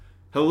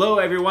Hello,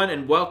 everyone,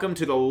 and welcome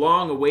to the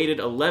long-awaited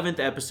 11th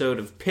episode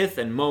of Pith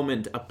and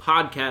Moment, a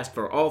podcast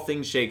for all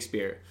things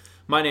Shakespeare.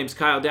 My name's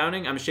Kyle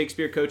Downing. I'm a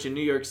Shakespeare coach in New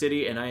York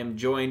City, and I am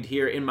joined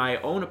here in my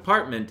own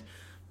apartment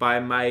by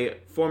my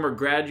former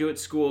graduate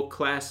school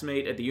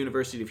classmate at the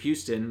University of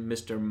Houston,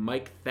 Mr.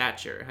 Mike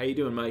Thatcher. How you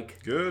doing, Mike?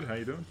 Good. How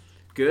you doing?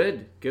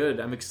 Good.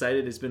 I'm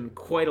excited. It's been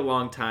quite a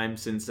long time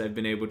since I've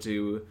been able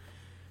to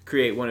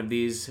create one of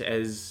these.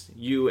 As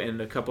you and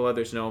a couple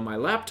others know, my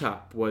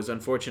laptop was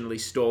unfortunately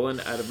stolen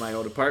out of my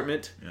old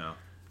apartment. Yeah.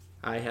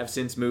 I have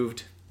since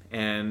moved,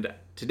 and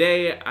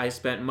today I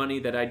spent money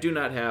that I do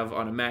not have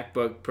on a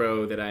MacBook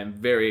Pro that I am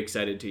very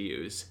excited to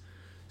use.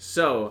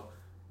 So,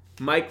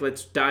 Mike,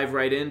 let's dive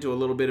right into a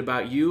little bit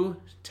about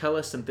you. Tell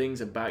us some things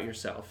about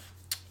yourself.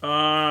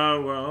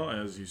 Well,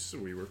 as you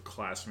said, we were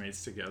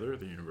classmates together at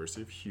the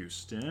University of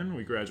Houston.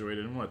 We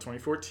graduated in,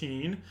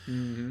 2014?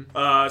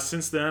 Mm-hmm.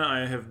 Since then,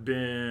 I have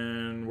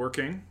been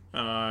working.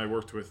 I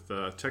worked with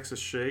Texas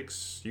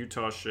Shakes,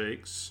 Utah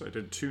Shakes. I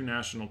did 2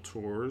 national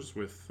tours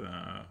with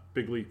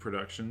Big League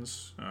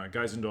Productions,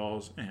 Guys and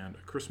Dolls, and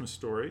A Christmas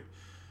Story.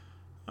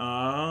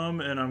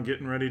 And I'm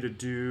getting ready to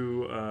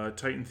do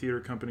Titan Theater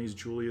Company's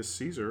Julius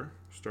Caesar,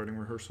 starting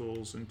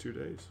rehearsals in 2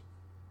 days.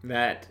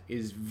 That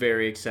is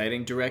very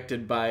exciting.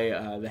 Directed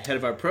by the head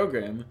of our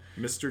program,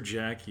 Mr.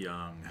 Jack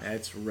Young.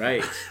 That's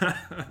right.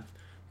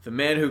 The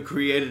man who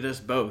created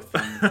us both.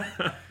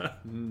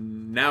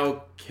 And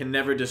now can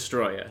never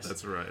destroy us.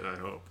 That's right, I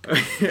hope.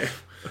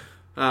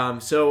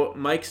 So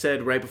Mike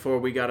said right before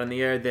we got on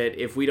the air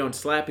that if we don't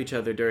slap each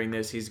other during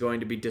this, he's going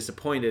to be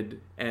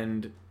disappointed.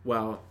 And,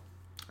 well,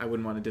 I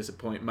wouldn't want to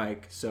disappoint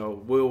Mike.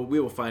 So we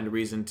will find a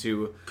reason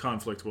to...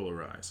 Conflict will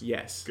arise.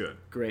 Yes. Good.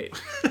 Great.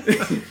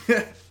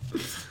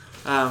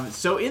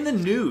 So in the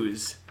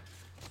news,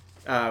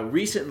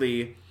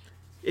 recently,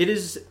 it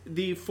is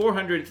the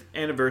 400th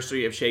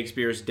anniversary of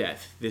Shakespeare's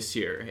death this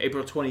year.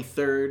 April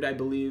 23rd, I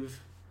believe.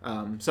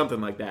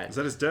 Something like that. Is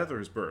that his death or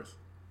his birth?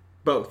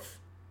 Both.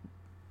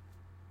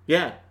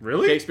 Yeah.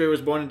 Really? Shakespeare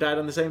was born and died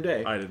on the same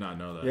day. I did not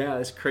know that. Yeah,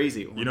 that's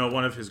crazy. You know,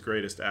 one of his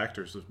greatest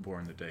actors was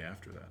born the day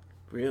after that.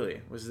 Really?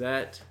 Was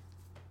that...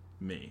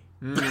 Me.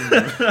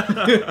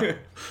 I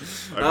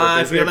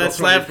feel that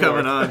slap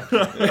coming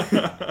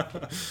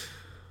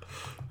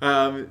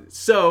on.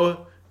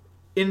 So,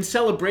 in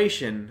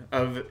celebration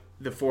of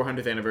the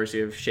 400th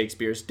anniversary of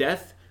Shakespeare's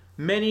death,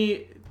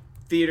 many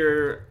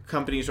theater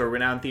companies, or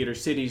renowned theater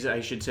cities,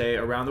 I should say,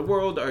 around the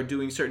world are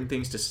doing certain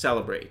things to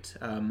celebrate.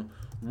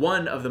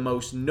 One of the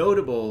most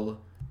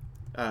notable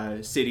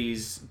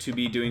cities to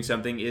be doing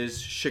something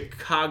is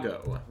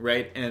Chicago,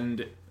 right?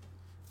 And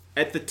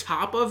at the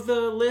top of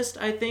the list,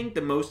 I think,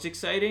 the most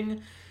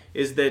exciting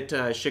is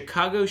that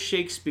Chicago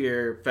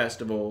Shakespeare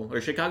Festival, or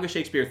Chicago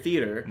Shakespeare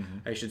Theater,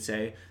 I should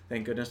say,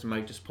 thank goodness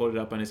Mike just pulled it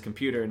up on his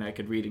computer and I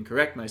could read and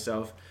correct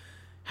myself,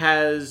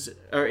 is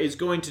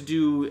going to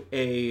do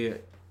a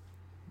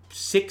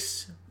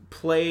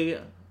 6-play,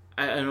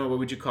 I don't know, what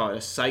would you call it,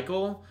 a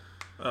cycle?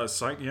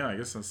 Yeah, I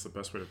guess that's the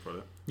best way to put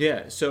it.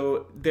 Yeah,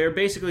 so they're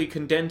basically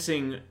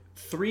condensing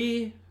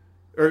 6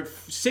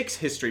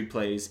 history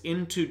plays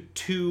into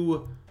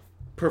 2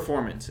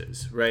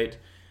 performances, right?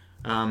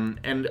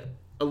 And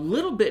a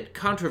little bit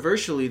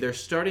controversially, they're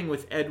starting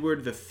with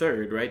Edward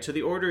III, right? So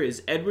the order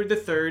is Edward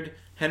III,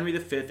 Henry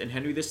V, and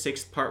Henry VI,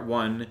 Part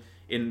 1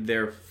 in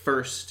their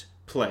first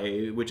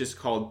play, which is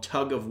called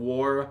Tug of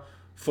War,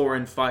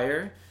 Foreign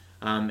Fire.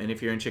 And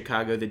if you're in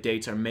Chicago, the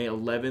dates are May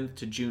 11th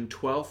to June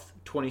 12th,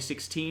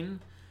 2016.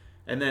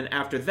 And then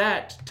after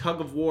that,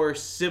 Tug of War,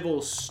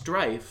 Civil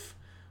Strife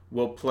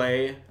will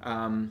play,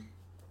 and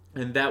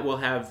that will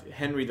have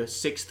Henry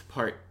VI,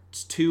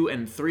 Parts 2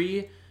 and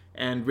 3,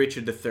 and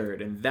Richard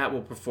III, and that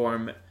will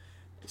perform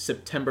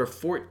September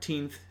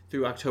 14th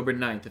through October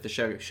 9th at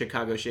the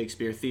Chicago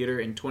Shakespeare Theater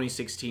in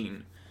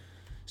 2016.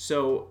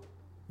 So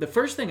the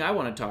first thing I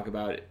want to talk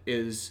about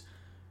is,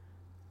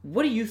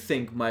 what do you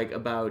think, Mike,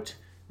 about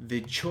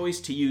the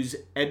choice to use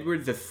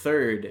Edward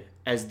III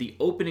as the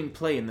opening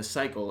play in the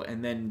cycle,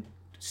 and then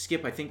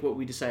skip, I think what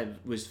we decided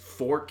was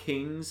 4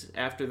 kings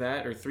after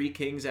that, or 3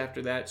 kings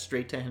after that,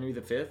 straight to Henry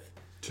V?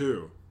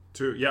 2.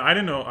 Yeah, I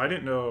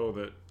didn't know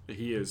that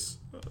he is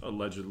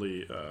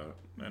allegedly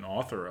an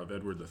author of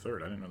Edward III.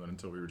 I didn't know that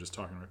until we were just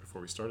talking right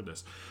before we started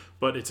this.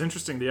 But it's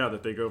interesting,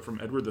 that they go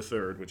from Edward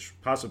III, which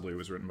possibly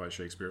was written by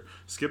Shakespeare,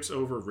 skips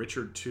over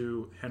Richard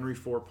II, Henry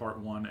IV Part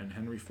 1, and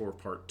Henry IV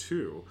Part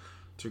 2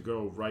 to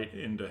go right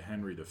into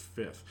Henry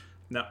V.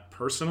 Now,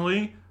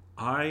 personally,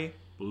 I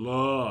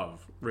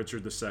love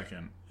Richard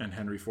II and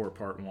Henry IV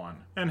Part 1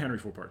 and Henry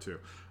IV Part 2.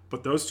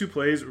 But those 2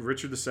 plays,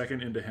 Richard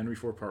II into Henry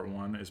IV Part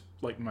 1, is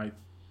like my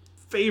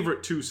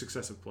favorite 2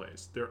 successive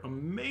plays. They're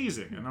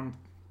amazing, and I'm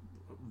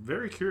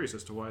very curious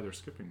as to why they're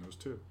skipping those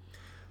 2.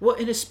 Well,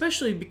 and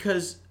especially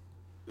because,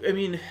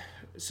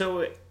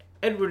 so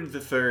Edward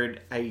III,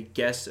 I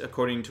guess,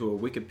 according to a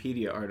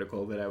Wikipedia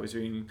article that I was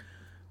reading,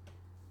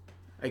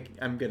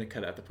 I'm going to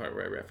cut out the part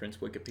where I reference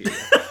Wikipedia.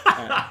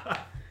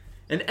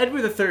 And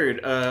Edward III,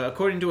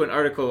 according to an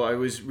article I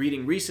was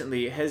reading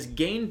recently, has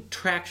gained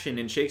traction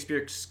in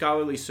Shakespeare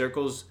scholarly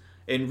circles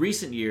in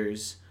recent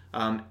years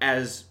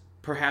as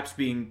perhaps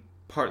being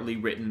partly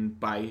written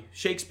by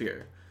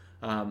Shakespeare.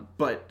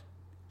 But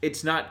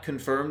it's not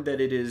confirmed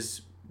that it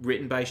is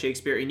written by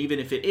Shakespeare, and even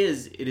if it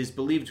is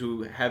believed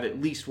to have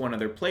at least one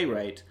other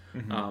playwright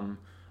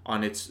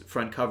on its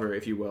front cover,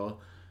 if you will.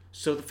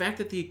 So the fact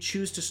that they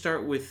choose to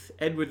start with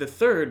Edward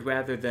III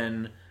rather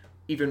than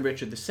even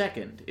Richard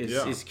II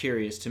is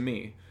curious to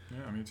me.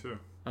 Yeah, me too.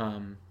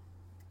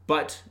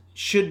 But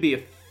should be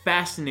a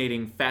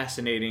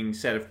fascinating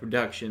set of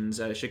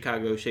productions.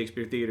 Chicago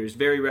Shakespeare Theater is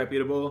very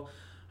reputable.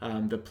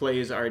 The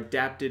plays are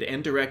adapted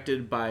and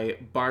directed by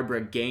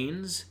Barbara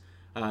Gaines,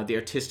 the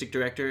artistic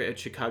director at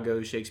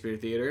Chicago Shakespeare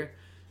Theater.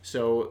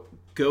 So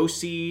go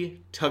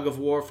see Tug of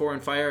War,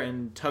 Foreign Fire,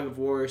 and Tug of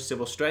War,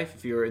 Civil Strife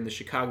if you're in the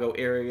Chicago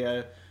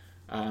area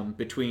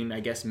between, I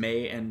guess,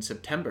 May and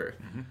September.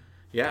 Mm-hmm.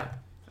 Yeah.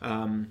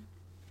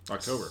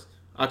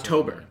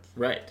 October.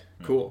 Right.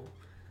 Yeah. Cool.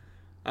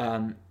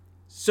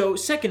 So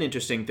second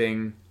interesting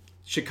thing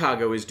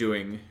Chicago is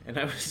doing, and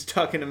I was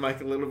talking to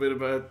Mike a little bit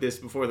about this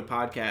before the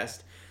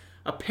podcast.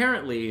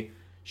 Apparently,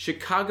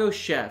 Chicago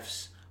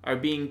chefs are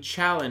being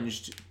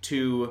challenged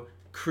to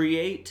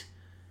create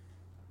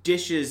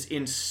dishes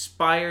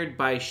inspired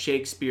by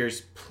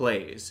Shakespeare's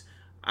plays.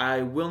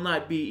 I will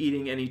not be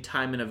eating any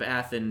Timon of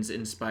Athens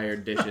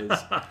inspired dishes.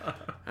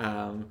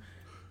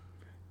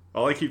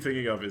 All I keep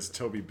thinking of is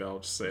Toby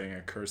Belch saying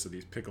a curse of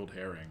these pickled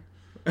herring.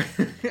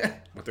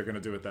 What they're going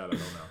to do with that, I don't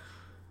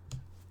know.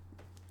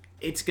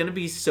 It's going to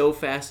be so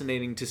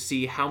fascinating to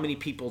see how many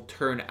people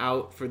turn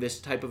out for this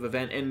type of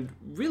event and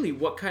really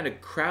what kind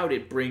of crowd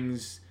it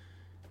brings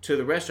to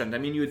the restaurant. I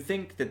mean, you would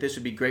think that this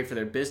would be great for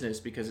their business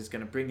because it's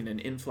going to bring in an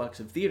influx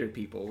of theater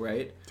people,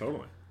 right?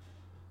 Totally.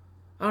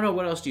 I don't know.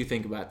 What else do you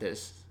think about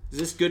this? Is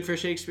this good for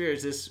Shakespeare?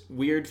 Is this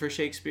weird for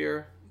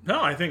Shakespeare?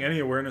 No, I think any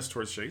awareness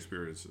towards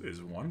Shakespeare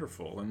is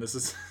wonderful, and this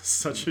is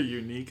such a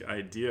unique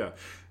idea.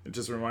 It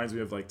just reminds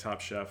me of like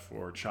Top Chef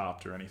or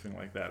Chopped or anything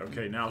like that.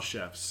 Okay, now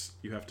chefs,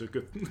 you have to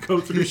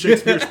go through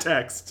Shakespeare's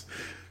text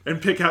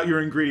and pick out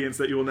your ingredients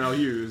that you will now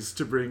use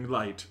to bring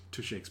light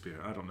to Shakespeare.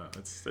 I don't know.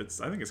 I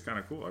think it's kind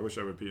of cool. I wish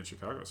I would be in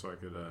Chicago so I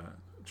could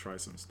try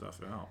some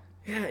stuff out.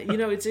 Yeah,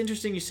 it's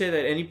interesting you say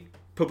that any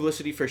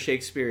publicity for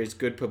Shakespeare is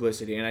good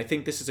publicity, and I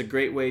think this is a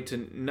great way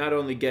to not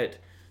only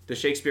get the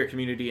Shakespeare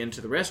community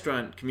into the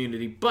restaurant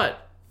community,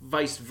 but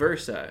vice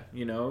versa,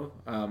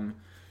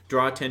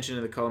 draw attention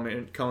to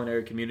the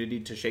culinary community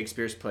to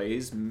Shakespeare's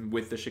plays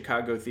with the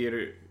Chicago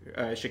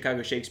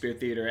Shakespeare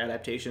Theater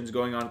adaptations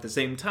going on at the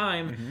same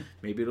time. Mm-hmm.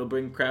 Maybe it'll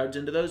bring crowds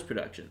into those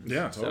productions.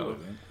 Yeah, totally.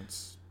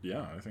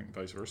 I think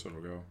vice versa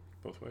will go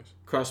both ways.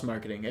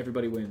 Cross-marketing.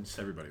 Everybody wins.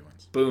 Everybody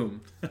wins.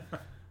 Boom.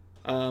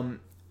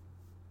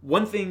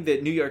 One thing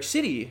that New York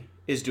City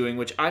is doing,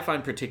 which I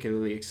find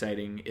particularly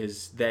exciting,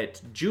 is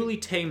that Julie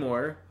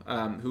Taymor,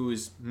 who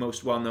is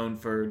most well known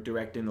for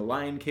directing The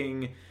Lion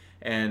King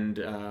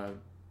and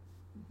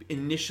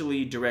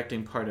initially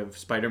directing part of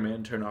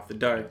Spider-Man Turn Off the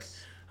Dark,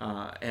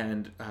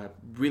 and a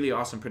really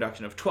awesome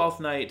production of Twelfth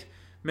Night,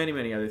 many,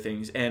 many other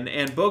things. And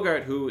Anne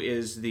Bogart, who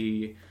is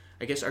the,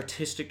 I guess,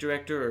 artistic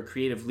director or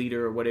creative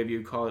leader or whatever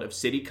you call it of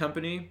City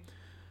Company,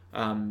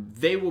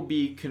 they will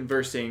be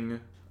conversing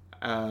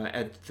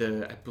at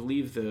I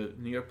believe the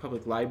New York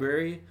Public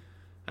Library.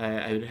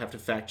 I would have to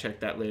fact check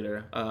that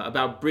later,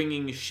 about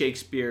bringing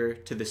Shakespeare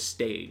to the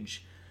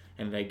stage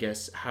and I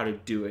guess how to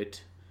do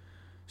it.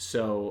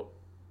 So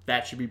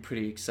that should be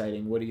pretty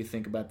exciting. What do you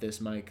think about this,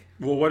 Mike?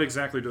 Well, what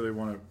exactly do they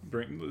want to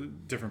bring?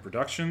 Different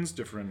productions?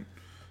 Different...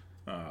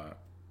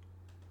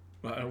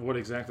 what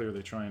exactly are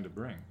they trying to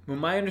bring? Well,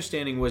 my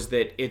understanding was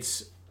that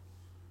it's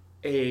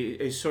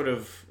a sort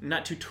of,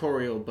 not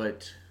tutorial,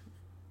 but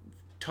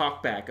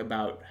talk back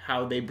about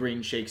how they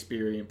bring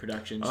Shakespearean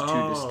productions to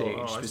the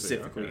stage,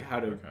 specifically how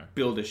to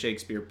build a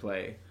Shakespeare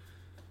play.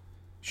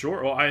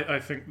 Sure. Well, I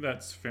think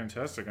that's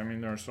fantastic. I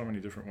mean, there are so many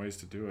different ways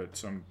to do it.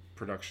 Some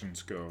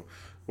productions go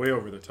way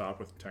over the top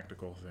with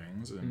technical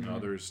things, and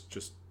others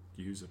just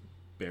use a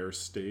bare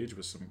stage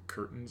with some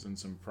curtains and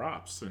some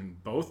props.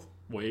 And both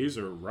ways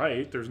are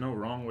right. There's no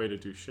wrong way to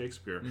do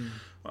Shakespeare.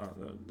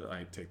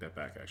 I take that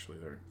back, actually.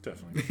 There are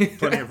definitely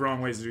plenty of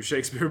wrong ways to do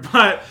Shakespeare,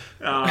 but...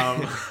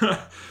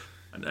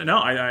 No,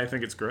 I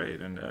think it's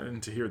great,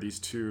 and to hear these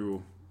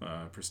two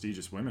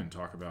prestigious women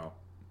talk about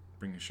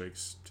bringing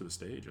Shakes to the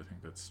stage, I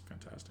think that's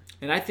fantastic.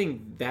 And I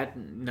think that,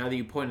 now that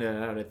you pointed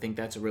that out, I think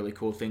that's a really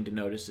cool thing to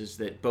notice, is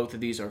that both of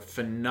these are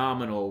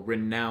phenomenal,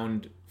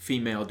 renowned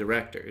female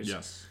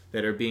directors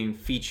that are being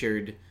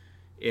featured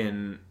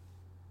in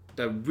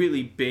a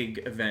really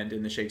big event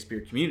in the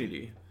Shakespeare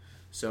community.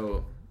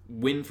 So,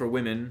 win for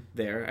women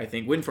there, I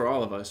think. Win for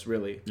all of us,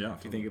 really,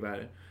 if you think about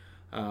it.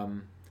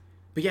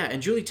 But yeah,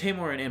 and Julie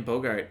Taymor and Anne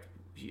Bogart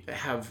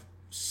have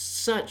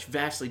such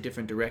vastly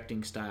different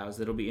directing styles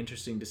that it'll be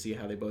interesting to see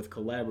how they both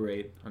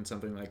collaborate on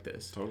something like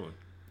this. Totally.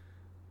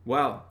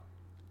 Well,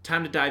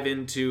 time to dive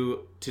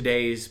into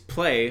today's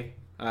play.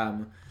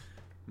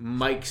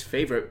 Mike's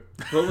favorite,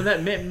 well,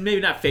 maybe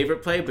not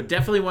favorite play, but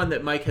definitely one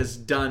that Mike has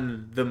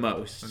done the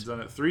most. I've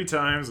done it 3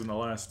 times in the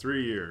last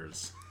 3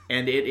 years.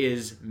 and it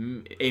is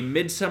A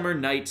Midsummer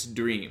Night's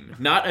Dream.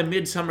 Not A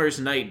Midsummer's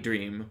Night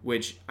Dream,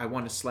 which I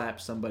want to slap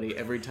somebody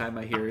every time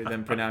I hear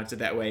them pronounce it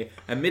that way.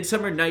 A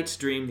Midsummer Night's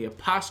Dream, the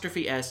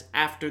apostrophe S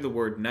after the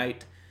word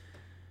night.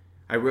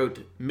 I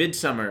wrote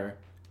Midsummer,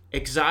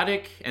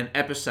 exotic and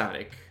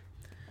episodic.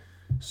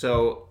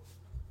 So,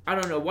 I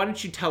don't know, why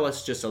don't you tell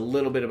us just a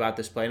little bit about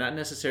this play? Not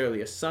necessarily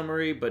a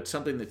summary, but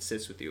something that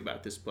sits with you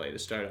about this play to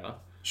start off.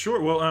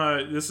 Sure.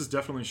 Well, this is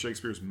definitely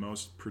Shakespeare's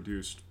most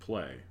produced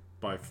play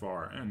by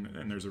far,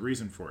 and there's a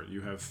reason for it.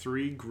 You have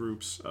three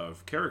groups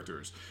of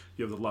characters.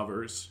 You have the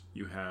lovers,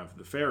 you have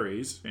the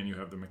fairies, and you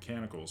have the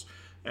mechanicals.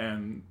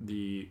 And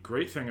the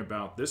great thing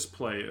about this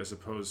play, as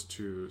opposed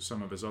to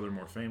some of his other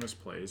more famous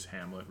plays,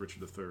 Hamlet,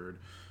 Richard III,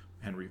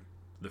 Henry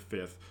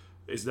V,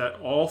 is that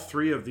all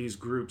three of these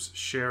groups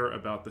share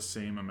about the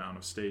same amount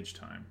of stage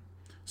time.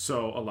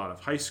 So a lot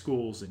of high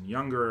schools and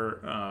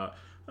younger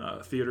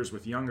theaters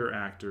with younger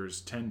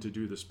actors tend to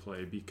do this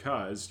play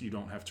because you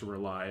don't have to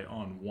rely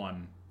on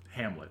one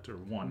Hamlet or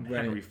one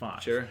Henry V.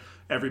 Sure.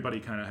 Everybody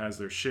kind of has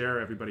their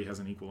share. Everybody has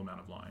an equal amount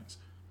of lines.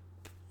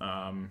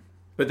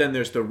 But then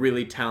there's the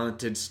really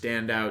talented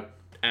standout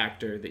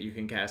actor that you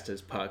can cast as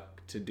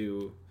Puck to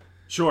do.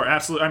 Sure,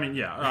 absolutely. I mean,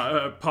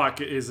 yeah, Puck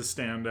is a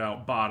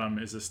standout. Bottom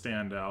is a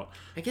standout.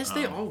 I guess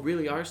they all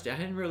really are. I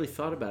hadn't really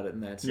thought about it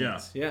in that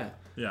sense. Yeah.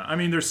 I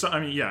mean,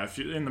 if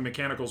you, in the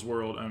mechanicals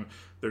world,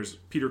 there's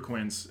Peter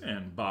Quince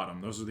and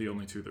Bottom. Those are the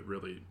only two that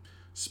really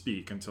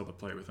speak until the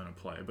play within a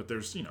play. But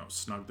there's,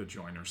 Snug the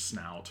Joiner,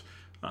 Snout,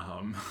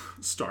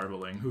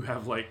 Starveling, who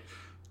have like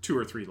 2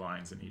 or 3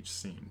 lines in each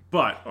scene,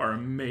 but are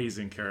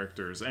amazing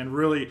characters. And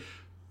really,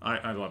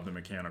 I love the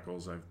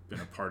mechanicals. I've been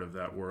a part of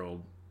that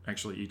world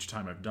actually each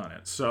time I've done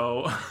it.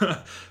 So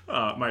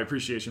my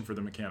appreciation for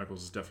the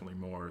mechanicals is definitely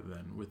more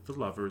than with the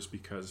lovers,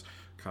 because,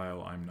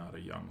 Kyle, I'm not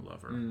a young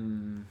lover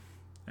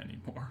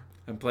anymore.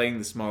 I'm playing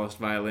the smallest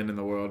violin in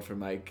the world for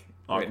Mike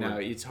right now.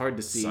 It's hard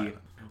to see. Silent.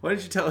 Why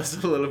don't you tell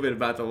us a little bit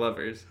about the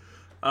lovers?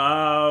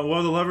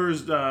 Well, the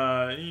lovers,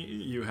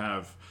 you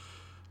have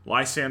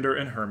Lysander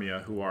and Hermia,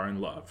 who are in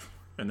love.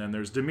 And then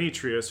there's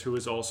Demetrius, who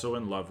is also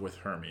in love with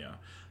Hermia.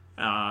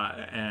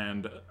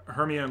 And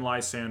Hermia and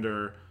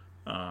Lysander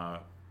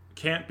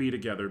can't be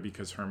together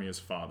because Hermia's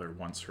father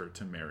wants her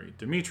to marry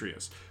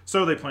Demetrius.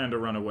 So they plan to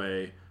run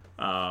away.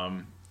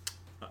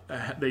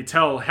 They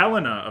tell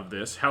Helena of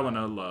this.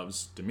 Helena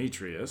loves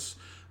Demetrius,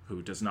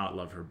 who does not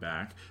love her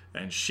back,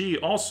 and she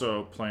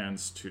also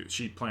plans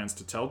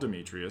to tell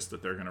Demetrius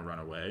that they're going to run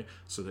away,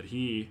 so that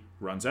he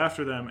runs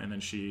after them, and then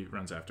she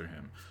runs after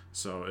him.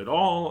 So it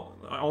all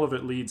of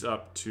it leads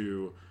up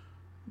to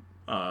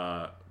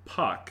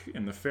Puck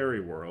in the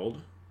fairy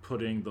world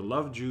putting the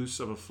love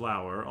juice of a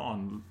flower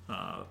on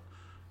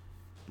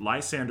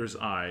Lysander's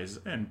eyes,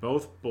 and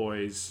both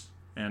boys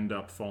end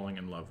up falling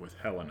in love with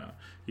Helena.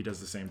 He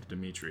does the same to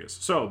Demetrius.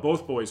 So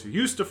both boys who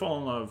used to fall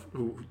in love,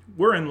 who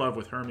were in love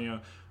with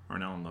Hermia, are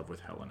now in love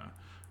with Helena,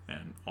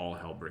 and all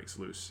hell breaks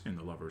loose in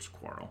the lovers'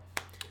 quarrel.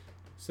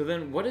 So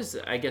then, what is,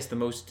 I guess, the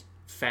most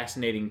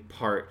fascinating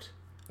part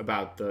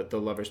about the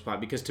lovers' plot?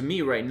 Because to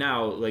me, right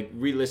now, like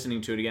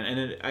re-listening to it again,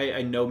 and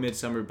I know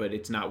Midsummer, but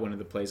it's not one of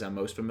the plays I'm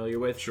most familiar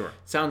with. Sure.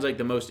 Sounds like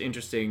the most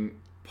interesting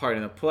part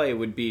in the play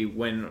would be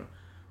when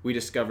we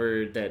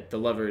discover that the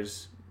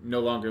lovers no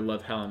longer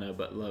love Helena,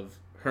 but love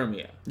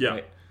Hermia. Yeah.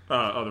 Right?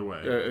 Other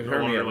way.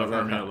 Hermia love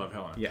Hermia, love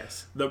Helena.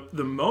 Yes.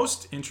 The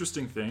most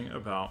interesting thing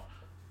about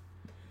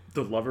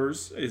the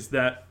lovers is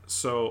that,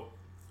 so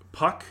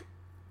Puck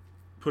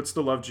puts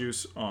the love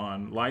juice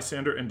on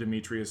Lysander and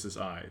Demetrius's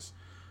eyes,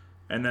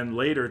 and then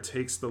later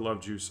takes the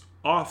love juice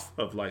off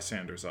of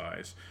Lysander's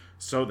eyes,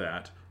 so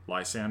that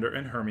Lysander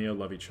and Hermia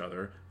love each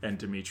other, and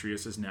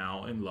Demetrius is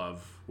now in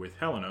love with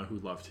Helena, who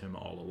loved him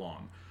all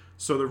along.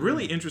 So the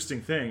really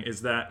interesting thing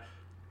is that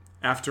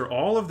after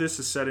all of this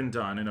is said and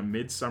done in A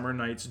Midsummer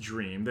Night's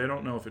Dream, they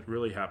don't know if it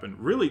really happened.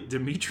 Really,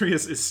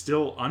 Demetrius is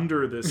still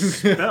under this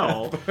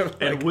spell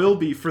and will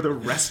be for the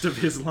rest of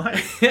his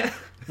life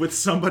with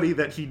somebody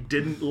that he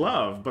didn't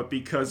love. But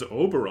because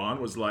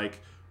Oberon was like,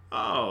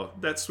 oh,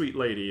 that sweet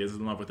lady is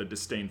in love with a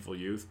disdainful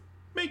youth,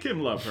 make him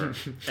love her.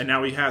 And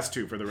now he has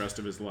to for the rest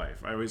of his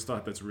life. I always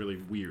thought that's really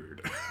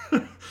weird.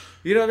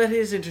 That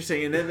is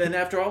interesting. And then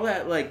after all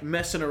that, like,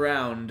 messing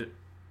around,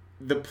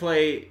 the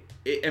play...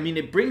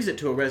 it brings it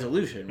to a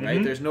resolution, right?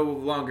 Mm-hmm. There's no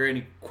longer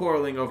any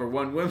quarreling over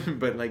one woman,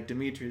 but like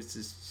Demetrius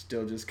is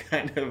still just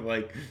kind of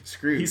like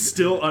screwed. He's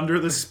still under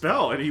the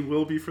spell, and he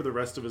will be for the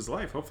rest of his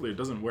life. Hopefully it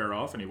doesn't wear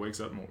off, and he wakes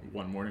up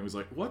one morning and was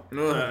like, what?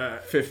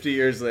 50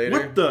 years later.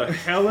 What the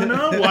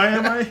Helena? Why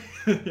am I...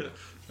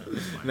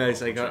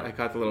 Nice, I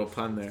caught the little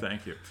pun there.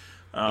 Thank you.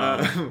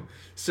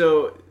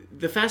 So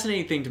the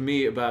fascinating thing to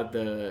me about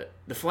the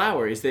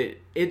flower is that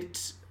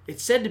it's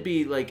said to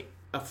be like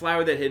a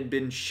flower that had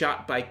been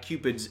shot by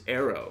Cupid's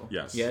arrow.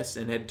 Yes,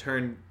 and had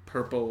turned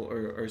purple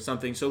or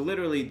something. So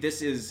literally,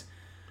 this is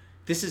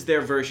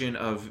their version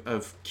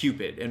of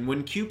Cupid. And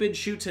when Cupid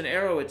shoots an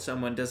arrow at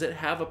someone, does it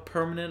have a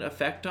permanent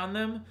effect on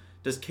them?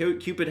 Does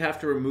Cupid have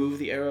to remove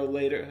the arrow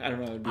later? I don't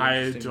know. It'd be I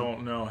interesting.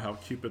 don't know how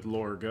Cupid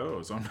lore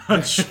goes. I'm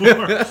not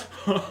sure.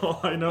 All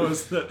I know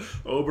is that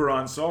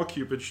Oberon saw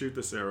Cupid shoot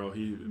this arrow.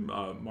 He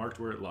marked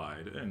where it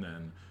lied, and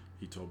then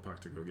he told Puck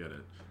to go get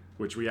it.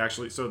 Which we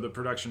actually... So the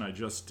production I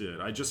just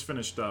did, I just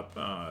finished up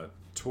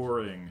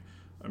touring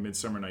A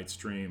Midsummer Night's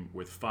Dream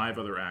with 5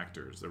 other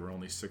actors. There were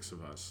only 6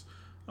 of us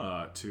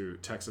to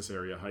Texas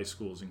area high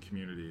schools and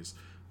communities.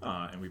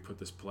 And we put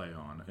this play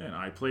on, and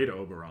I played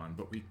Oberon,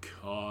 but we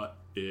cut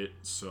it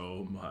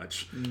so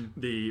much.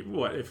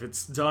 If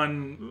it's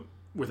done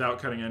without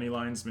cutting any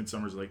lines,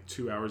 Midsummer's like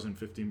 2 hours and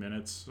 50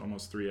 minutes,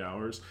 almost 3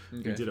 hours.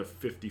 Okay. We did a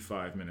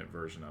 55-minute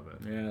version of it.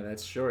 Yeah,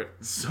 that's short.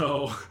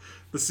 So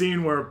the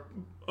scene where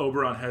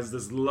Oberon has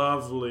this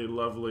lovely,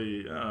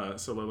 lovely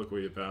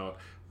soliloquy about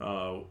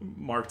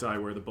marked I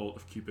where the bolt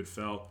of Cupid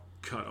fell.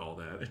 Cut all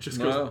that. It just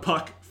goes,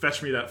 Puck,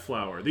 fetch me that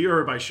flower. The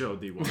herb I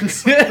showed thee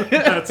once.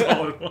 That's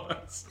all it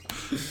was.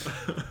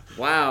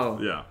 Wow.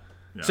 Yeah.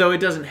 So it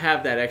doesn't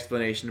have that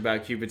explanation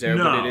about Cupid's arrow,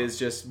 but it is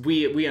just,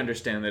 we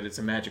understand that it's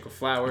a magical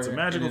flower. It's a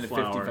magical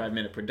flower. And in a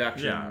 55-minute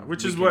production. Yeah,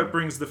 which is what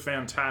brings the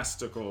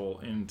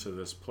fantastical into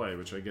this play,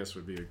 which I guess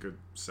would be a good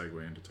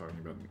segue into talking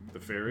about the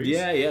fairies.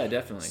 Yeah,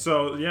 definitely.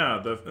 So, yeah,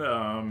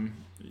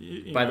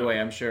 By the way,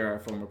 I'm sure our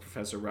former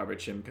professor Robert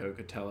Shimko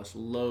could tell us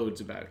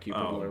loads about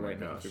Cupid lore right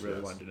now if we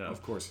really wanted to know.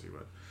 Of course he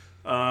would.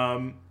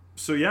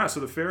 So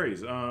the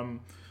fairies.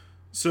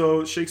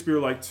 So Shakespeare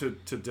liked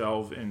to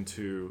delve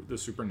into the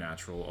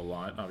supernatural a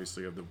lot.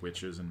 Obviously, of the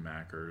witches and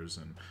mackers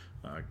and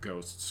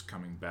ghosts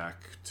coming back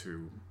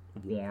to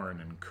warn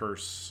and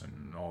curse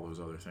and all those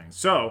other things.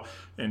 So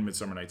in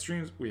Midsummer Night's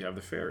Dreams, we have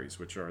the fairies,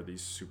 which are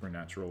these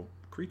supernatural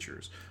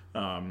creatures.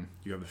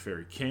 You have the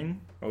fairy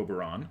king,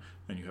 Oberon,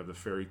 and you have the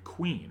fairy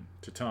queen,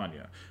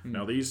 Titania.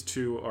 Now, these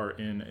two are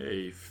in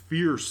a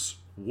fierce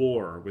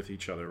war with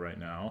each other right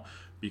now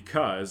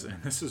because,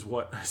 and this is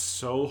what is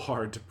so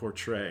hard to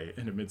portray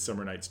in A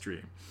Midsummer Night's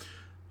Dream.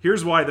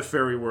 Here's why the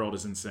fairy world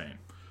is insane.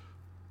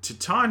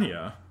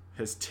 Titania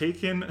has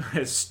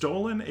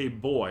stolen a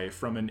boy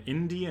from an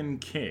Indian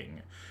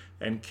king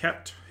and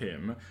kept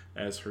him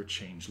as her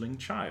changeling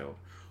child.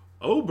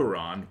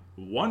 Oberon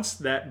wants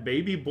that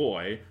baby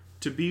boy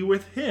to be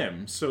with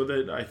him so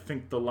that I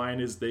think the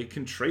line is they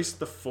can trace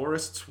the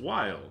forests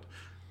wild.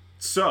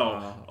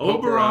 So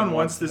Oberon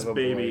wants this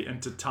baby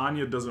and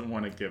Titania doesn't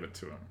want to give it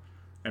to him.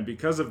 And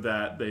because of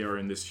that, they are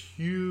in this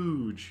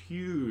huge,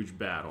 huge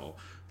battle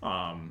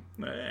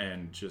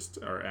and just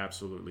are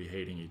absolutely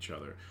hating each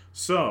other.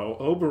 So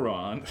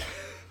Oberon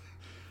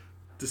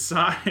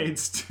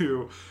decides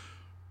to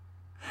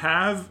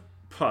have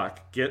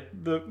Puck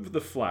get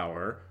the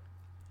flower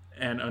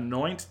and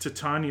anoint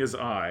Titania's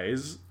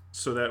eyes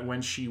so that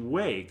when she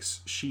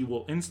wakes, she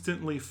will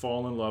instantly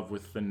fall in love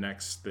with the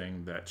next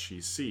thing that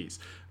she sees.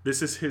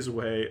 This is his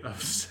way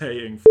of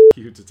saying, F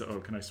you to... Oh,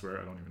 can I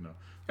swear? I don't even know.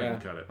 I can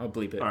cut it. I'll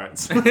bleep it. All right.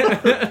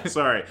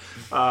 Sorry.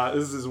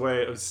 This is his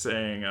way of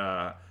saying,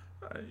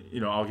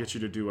 I'll get you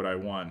to do what I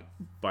want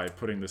by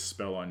putting this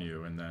spell on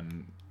you and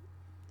then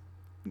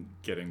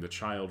getting the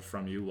child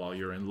from you while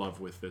you're in love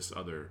with this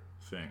other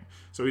thing.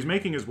 So he's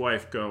making his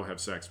wife go have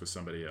sex with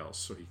somebody else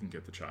so he can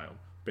get the child.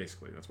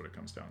 Basically, that's what it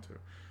comes down to.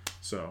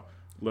 So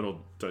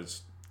little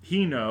does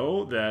he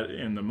know that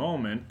in the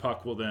moment,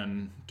 Puck will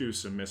then do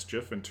some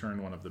mischief and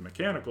turn one of the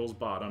mechanicals,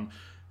 Bottom,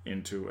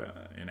 into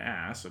an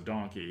ass, a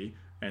donkey,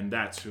 and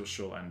that's who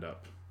she'll end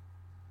up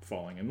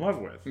falling in love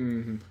with.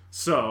 Mm-hmm.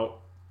 So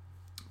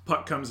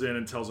Puck comes in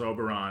and tells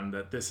Oberon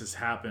that this has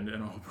happened,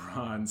 and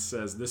Oberon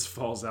says, this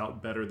falls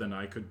out better than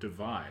I could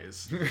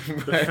devise.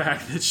 Right. The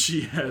fact that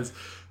she has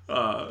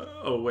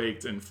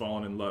awaked and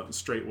fallen in love,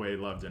 straightway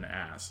loved an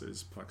ass,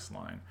 is Puck's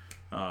line.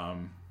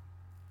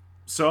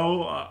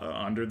 So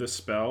under the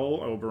spell,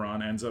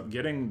 Oberon ends up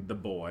getting the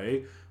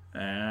boy,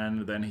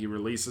 and then he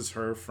releases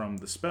her from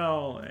the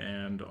spell,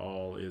 and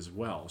all is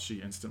well. She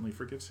instantly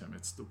forgives him.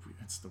 It's the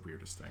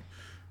weirdest thing.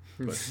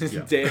 But,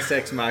 yeah. Deus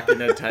Ex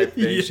Machina type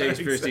thing. Yeah,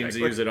 Shakespeare seems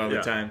to use it all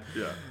the time.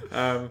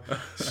 Yeah.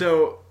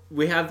 So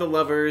we have the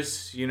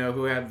lovers,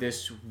 who have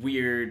this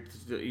weird...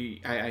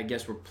 I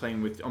guess we're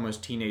playing with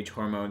almost teenage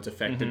hormones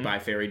affected by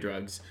fairy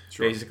drugs,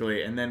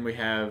 basically. And then we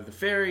have the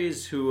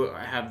fairies who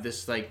have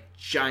this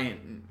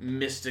giant,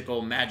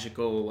 mystical,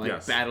 magical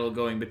battle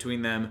going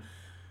between them.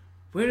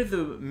 Where do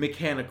the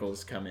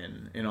mechanicals come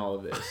in all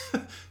of this?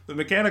 The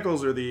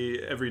mechanicals are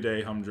the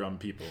everyday humdrum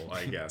people,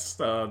 I guess.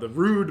 The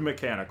rude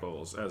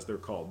mechanicals, as they're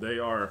called. They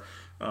are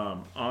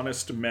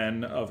honest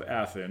men of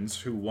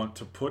Athens who want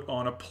to put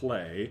on a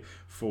play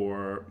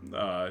for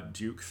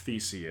Duke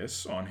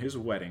Theseus on his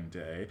wedding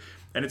day.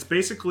 And it's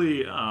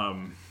basically,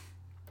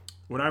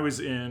 when I was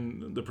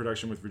in the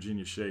production with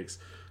Virginia Shakes,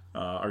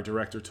 our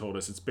director told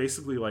us it's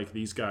basically like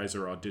these guys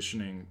are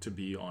auditioning to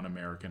be on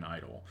American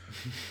Idol.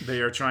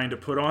 They are trying to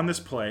put on this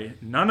play.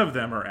 None of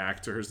them are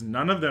actors.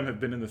 None of them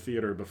have been in the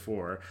theater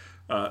before.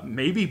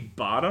 Maybe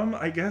Bottom,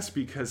 I guess,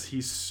 because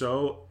he's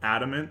so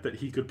adamant that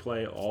he could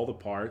play all the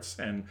parts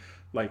and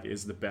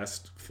is the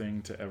best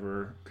thing to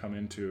ever come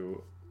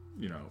into,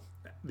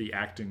 the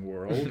acting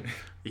world.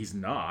 He's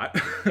not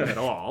at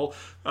all.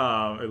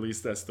 At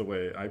least that's the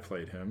way I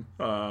played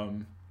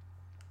him.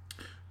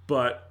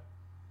 But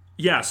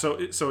yeah, so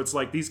it's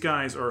like these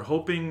guys are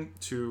hoping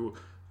to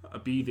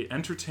be the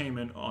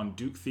entertainment on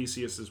Duke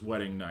Theseus's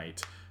wedding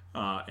night,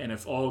 and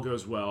if all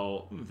goes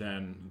well,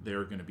 then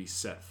they're going to be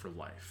set for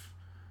life.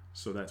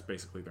 So that's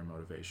basically their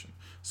motivation.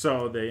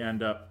 So they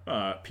end up,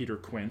 Peter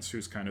Quince,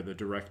 who's kind of the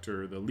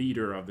director, the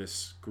leader of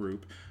this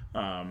group,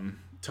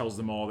 tells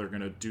them all they're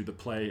going to do the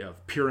play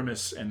of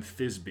Pyramus and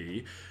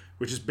Thisbe,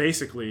 which is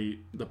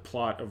basically the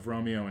plot of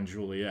Romeo and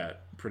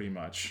Juliet, pretty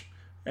much.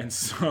 And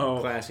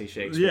so... Classy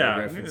Shakespeare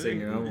referencing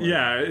your own work.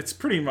 Yeah, it's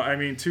pretty much... I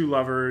mean, two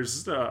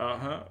lovers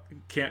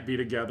can't be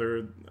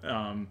together,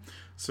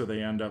 so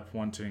they end up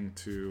wanting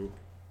to...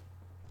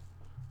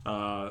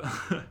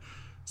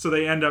 So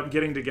they end up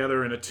getting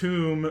together in a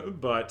tomb,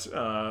 but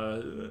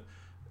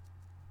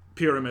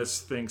Pyramus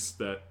thinks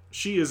that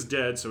she is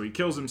dead, so he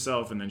kills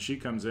himself, and then she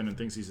comes in and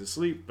thinks he's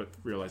asleep, but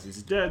realizes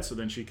he's dead, so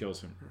then she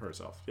kills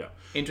herself. Yeah.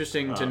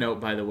 Interesting to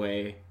note, by the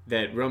way,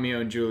 that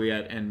Romeo and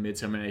Juliet and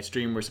Midsummer Night's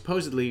Dream were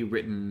supposedly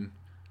written,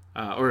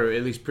 or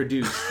at least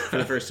produced for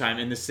the first time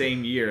in the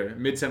same year.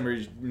 Midsummer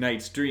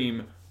Night's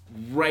Dream,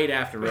 right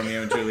after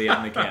Romeo and Juliet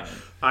in the canon.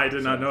 I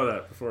did not know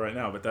that before right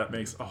now, but that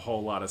makes a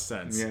whole lot of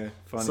sense. Yeah,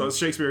 funny. So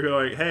Shakespeare go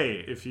like,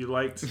 hey, if you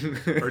liked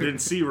or didn't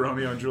see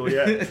Romeo and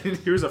Juliet,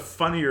 here's a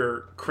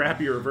funnier,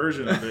 crappier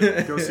version of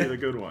it. Go see the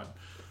good one.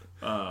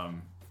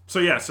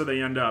 So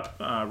they end up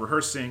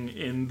rehearsing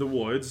in the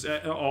woods.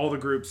 All the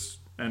groups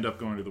end up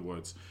going to the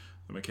woods.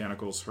 The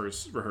Mechanicals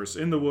rehearse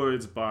in the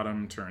woods.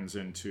 Bottom turns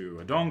into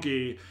a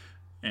donkey,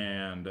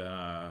 and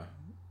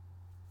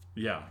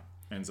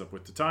ends up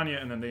with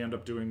Titania, and then they end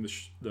up doing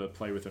the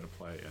play within a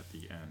play at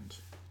the end.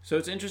 So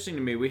it's interesting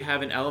to me. We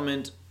have an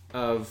element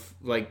of,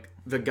 like,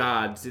 the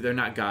gods. They're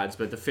not gods,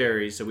 but the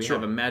fairies. So we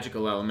have a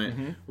magical element.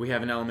 Mm-hmm. We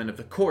have an element of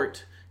the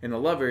court and the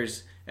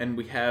lovers, and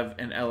we have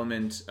an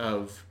element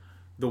of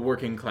the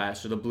working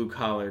class or the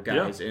blue-collar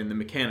guys in the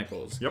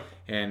Mechanicals. Yep.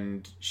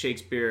 And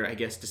Shakespeare, I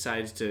guess,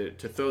 decides to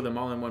throw them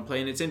all in one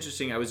play. And it's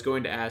interesting. I was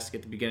going to ask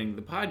at the beginning of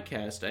the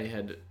podcast, I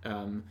had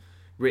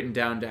written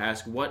down to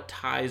ask what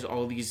ties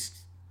all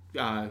these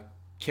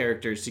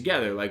characters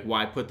together, like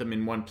why put them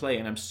in one play,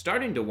 and I'm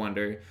starting to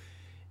wonder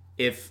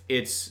if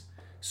it's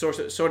sort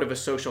of a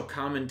social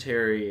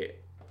commentary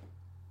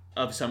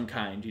of some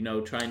kind,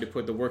 trying to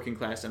put the working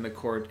class and the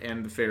court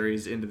and the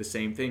fairies into the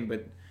same thing,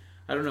 but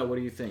I don't know, what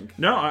do you think?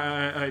 No,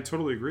 I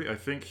totally agree. I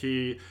think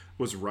he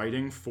was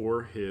writing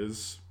for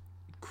his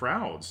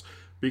crowds.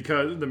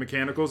 Because the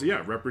Mechanicals,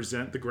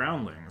 represent the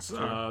groundlings.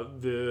 Sure.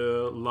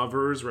 The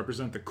lovers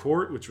represent the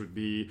court, which would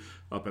be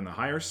up in the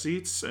higher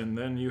seats. And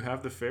then you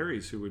have the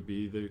fairies, who would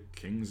be the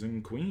kings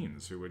and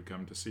queens who would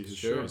come to see his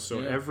shows.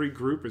 So every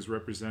group is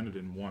represented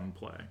in one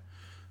play.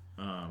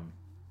 I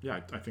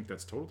think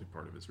that's totally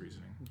part of his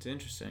reasoning. It's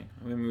interesting.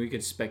 I mean, we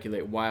could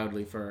speculate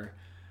wildly for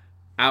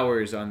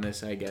hours on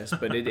this, I guess.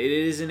 But it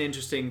is an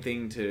interesting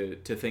thing to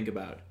think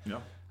about.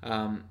 Yeah.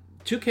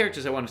 Two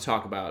characters I want to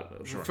talk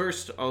about. Sure.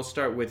 First, I'll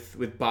start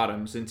with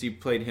Bottom, since you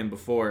played him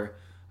before.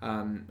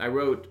 I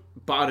wrote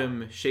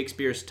Bottom,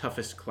 Shakespeare's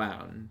toughest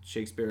clown.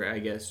 Shakespeare, I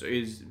guess,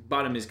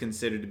 Bottom is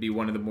considered to be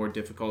one of the more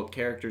difficult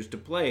characters to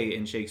play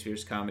in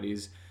Shakespeare's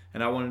comedies,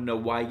 and I want to know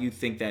why you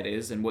think that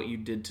is and what you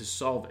did to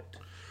solve it.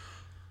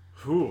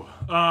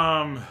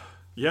 Bottom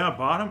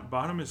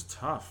is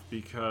tough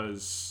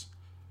because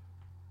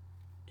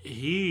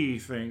he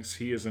thinks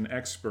he is an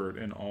expert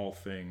in all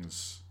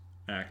things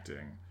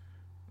acting.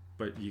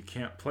 But you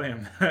can't play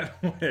him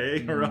that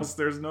way, or else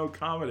there's no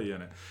comedy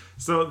in it.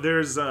 So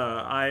there's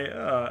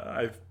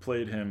I've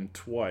played him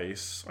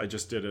twice. I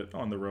just did it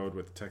on the road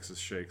with the Texas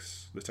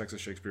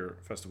Shakespeare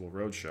Festival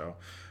Roadshow,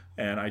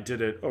 and I did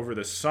it over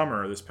the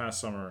summer. This past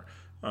summer,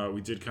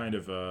 we did kind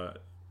of a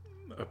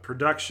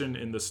production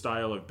in the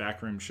style of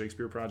Backroom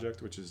Shakespeare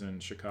Project, which is in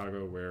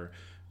Chicago, where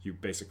you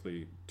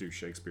basically do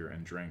Shakespeare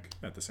and drink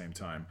at the same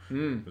time.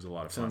 It was a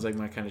lot of fun. Sounds like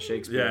my kind of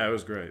Shakespeare. Yeah, it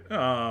was great.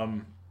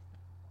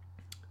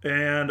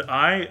 And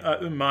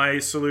my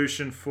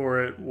solution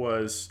for it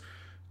was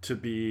to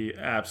be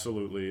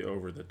absolutely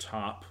over the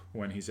top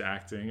when he's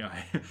acting.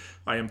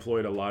 I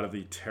employed a lot of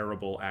the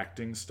terrible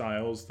acting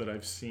styles that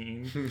I've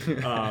seen.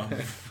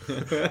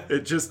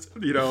 It just,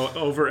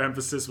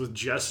 overemphasis with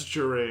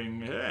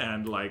gesturing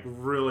and like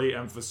really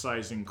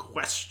emphasizing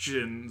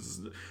questions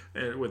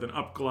with an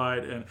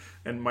upglide.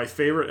 And my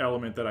favorite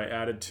element that I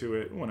added to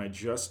it when I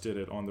just did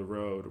it on the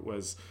road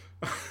was...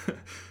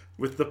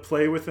 With the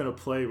play within a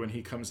play, when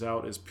he comes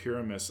out as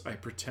Pyramus, I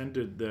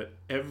pretended that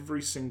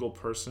every single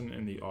person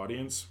in the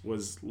audience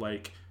was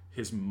like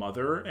his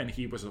mother, and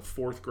he was a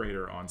fourth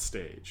grader on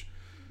stage.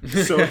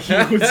 So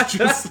he was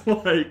just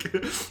like...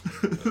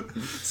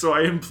 So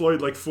I employed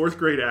like fourth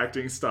grade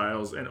acting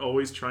styles and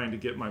always trying to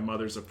get my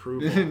mother's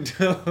approval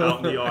out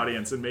in the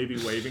audience and maybe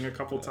waving a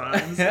couple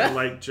times and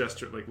like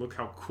gesture, like, look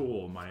how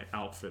cool my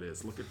outfit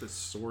is. Look at this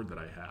sword that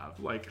I have.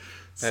 Like,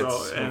 so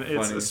and funny.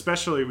 It's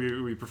especially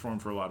we perform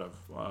for a lot of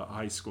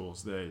high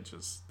schools. They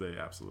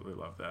absolutely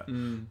love that.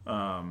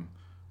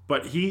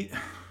 But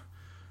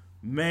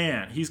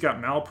man, he's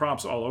got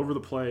malprops all over the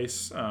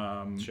place.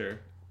 Sure.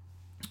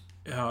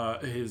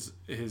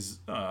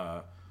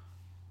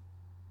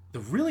 The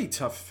really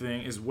tough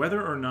thing is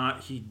whether or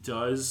not he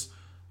does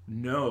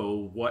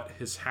know what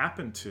has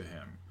happened to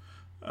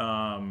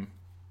him.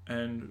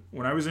 And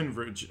when I was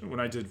when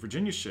I did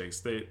Virginia Shakes,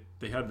 they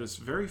had this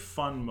very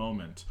fun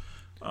moment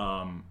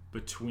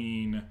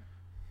between.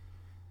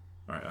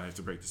 All right, I have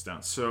to break this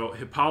down. So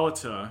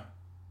Hippolyta,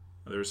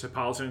 there's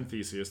Hippolyta and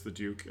Theseus, the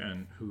Duke,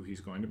 and who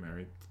he's going to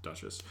marry, the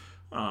Duchess.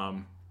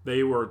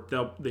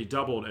 They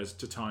doubled as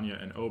Titania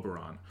and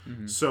Oberon.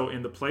 Mm-hmm. So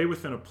in the play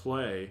within a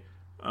play,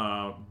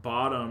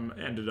 Bottom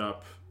ended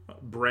up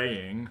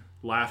braying,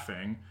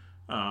 laughing,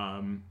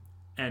 and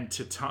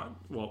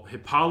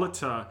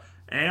Hippolyta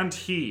and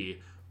he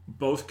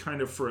both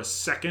kind of for a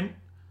second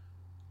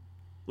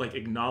like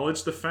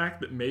acknowledged the fact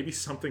that maybe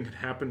something had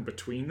happened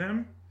between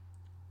them.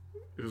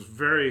 It was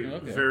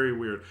very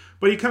weird.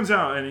 But he comes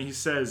out and he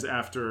says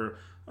after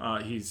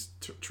he's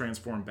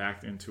transformed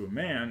back into a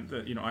man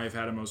that, I have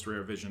had a most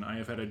rare vision. I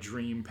have had a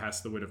dream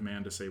past the wit of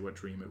man to say what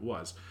dream it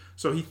was.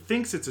 So he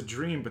thinks it's a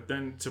dream, but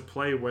then to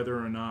play whether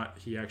or not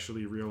he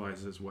actually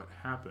realizes what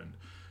happened,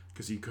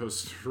 because he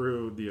goes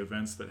through the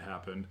events that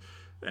happened.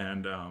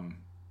 And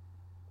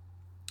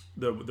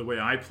the way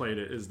I played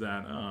it is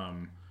that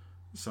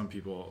some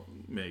people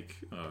make,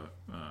 I don't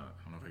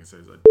know if I can say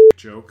it's a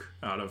joke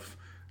out of,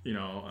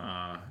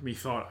 me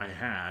thought I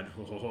had,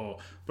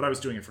 but I was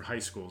doing it for high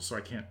school, so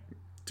I can't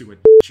do a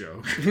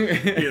joke,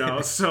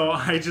 so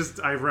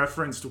I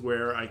referenced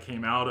where I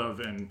came out of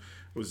and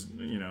was,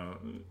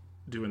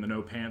 doing the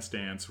no pants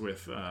dance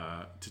with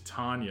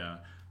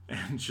Titania,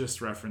 and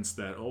just referenced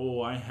that,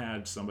 I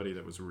had somebody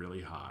that was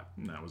really hot,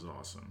 and that was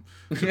awesome.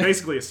 So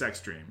basically a sex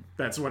dream.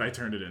 That's what I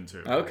turned it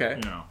into. Okay.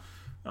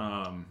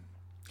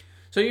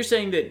 So you're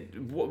saying that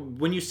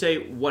when you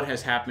say what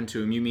has happened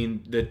to him, you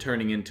mean the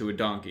turning into a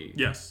donkey?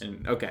 Yes.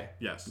 And okay.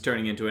 Yes.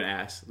 Turning into an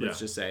ass, let's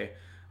just say.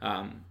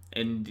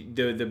 And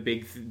the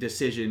big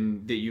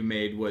decision that you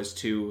made was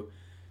to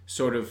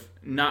sort of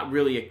not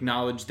really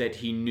acknowledge that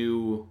he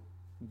knew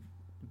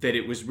that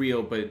it was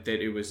real, but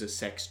that it was a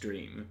sex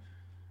dream.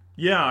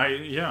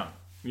 Yeah.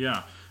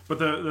 But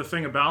the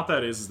thing about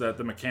that is that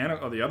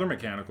the other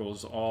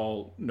mechanicals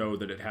all know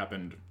that it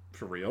happened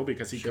for real,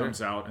 because he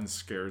comes out and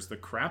scares the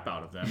crap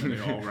out of them, and they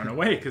all run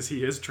away because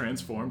he is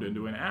transformed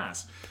into an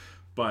ass.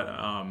 But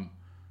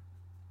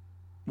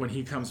when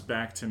he comes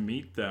back to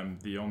meet them,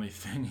 the only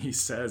thing he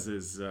says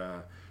is,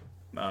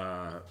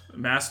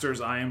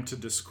 "Masters, I am to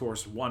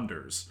discourse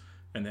wonders,"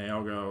 and they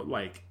all go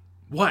like,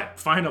 "What?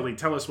 Finally,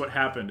 tell us what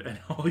happened."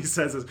 And all he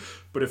says is,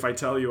 "But if I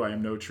tell you, I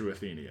am no true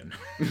Athenian."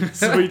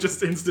 So he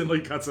just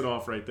instantly cuts it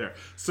off right there.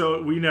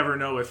 So we never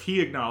know if he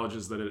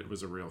acknowledges that it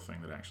was a real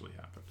thing that actually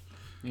happened.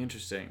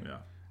 Interesting. Yeah.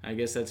 I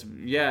guess it's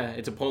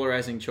a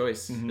polarizing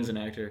choice as an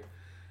actor.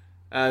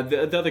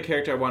 The other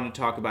character I wanted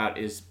to talk about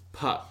is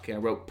Puck. I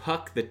wrote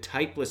Puck, the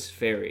Typeless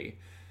Fairy.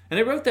 And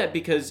I wrote that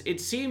because it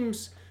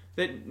seems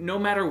that no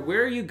matter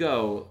where you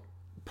go,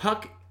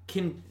 Puck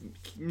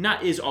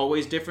is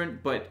always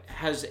different, but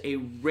has a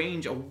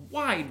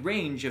wide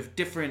range of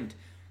different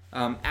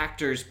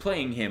actors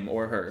playing him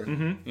or her.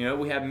 Mm-hmm.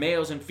 We have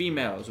males and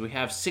females. We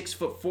have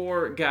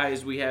 6'4"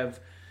 guys. We have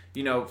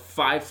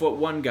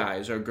 5'1"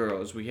 guys or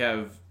girls. We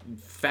have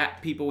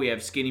fat people. We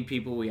have skinny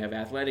people. We have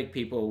athletic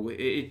people.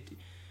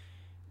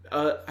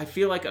 I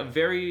feel like a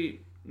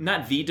very,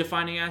 not the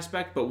defining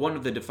aspect, but one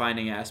of the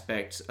defining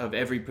aspects of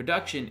every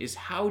production is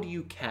how do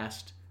you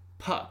cast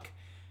Puck?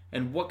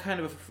 And what kind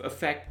of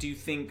effect do you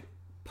think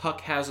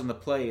Puck has on the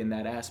play in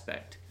that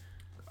aspect?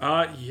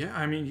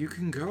 You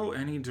can go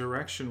any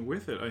direction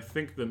with it. I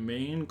think the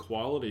main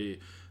quality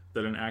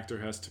that an actor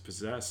has to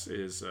possess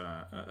is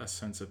a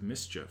sense of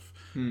mischief,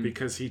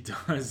 because he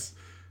does.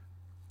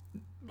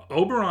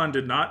 Oberon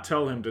did not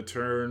tell him to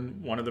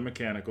turn one of the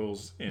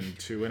mechanicals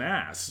into an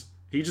ass.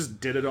 He just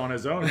did it on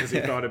his own because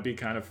he thought it'd be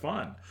kind of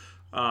fun.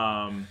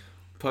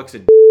 Puck's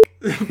a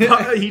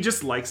he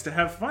just likes to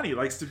have fun. He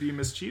likes to be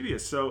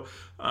mischievous. So,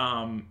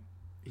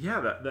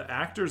 the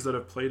actors that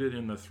have played it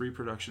in the 3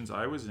 productions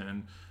I was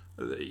in,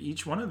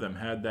 each one of them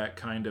had that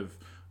kind of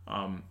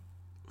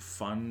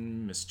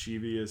fun,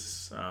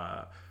 mischievous,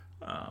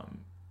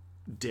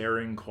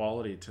 daring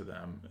quality to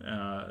them.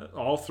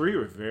 All 3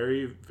 were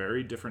very,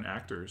 very different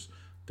actors.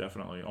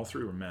 Definitely, all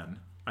 3 were men.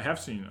 I have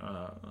seen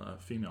a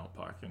female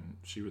Puck, and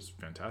she was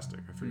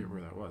fantastic. I forget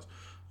where that was.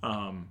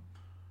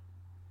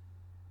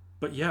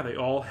 But yeah, they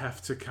all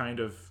have to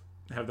kind of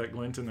have that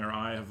glint in their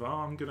eye of,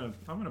 I'm gonna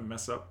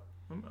mess up.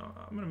 I'm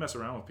gonna mess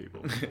around with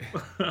people.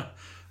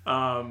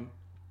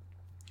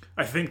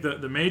 I think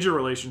the major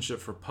relationship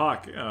for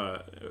Puck,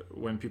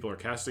 when people are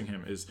casting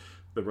him, is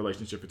the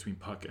relationship between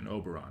Puck and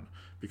Oberon,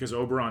 because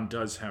Oberon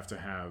does have to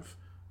have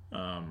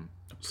a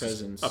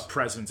presence,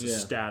 a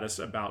status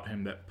about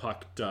him that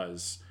Puck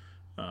does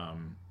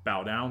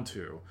bow down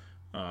to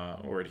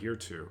or adhere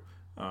to.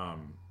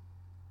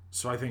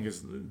 So I think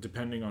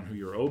depending on who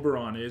your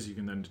Oberon is, you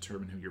can then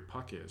determine who your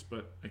Puck is.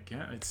 But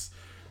again,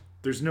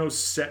 there's no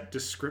set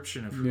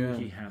description of who Yeah.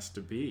 he has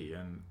to be,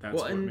 and that's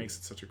Well, what and makes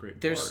it such a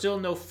great There's part. still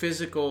no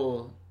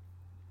physical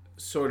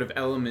sort of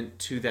element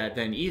to that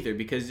then either,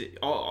 because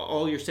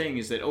all you're saying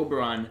is that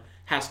Oberon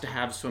has to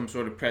have some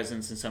sort of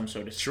presence and some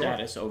sort of Sure.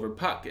 status over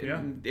Puck. Yeah.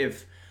 And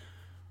if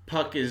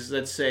Puck is,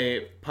 let's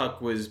say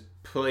Puck was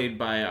played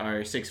by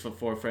our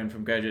 6'4" friend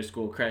from graduate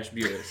school, Crash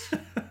Buris,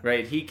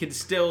 right? He could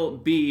still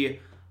be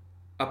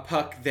a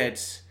Puck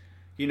that's,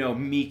 you know,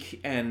 meek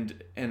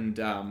and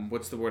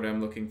what's the word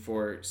I'm looking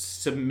for?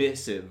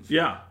 Submissive.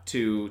 Yeah.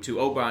 To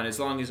Oberon, as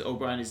long as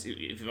Oberon is,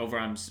 if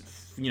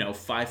Oberon's, you know,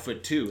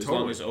 5'2", as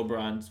long as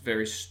Oberon's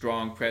very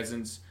strong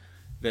presence,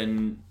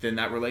 then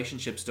that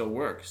relationship still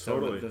works. So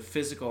Totally. the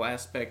physical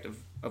aspect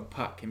of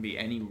Puck can be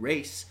any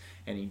race,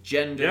 any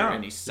gender,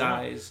 any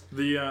size.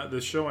 Yeah.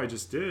 The show I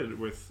just did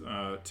with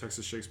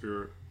Texas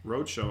Shakespeare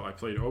Roadshow, I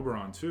played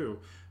Oberon too,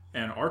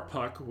 and our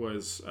Puck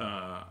was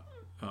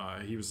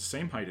he was the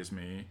same height as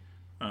me.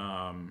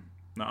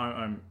 Now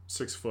I'm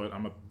 6 foot.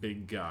 I'm a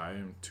big guy.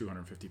 I'm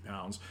 250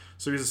 pounds.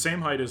 So he's the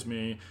same height as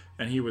me,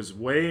 and he was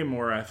way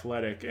more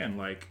athletic and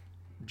like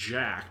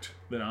jacked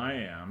than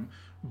I am.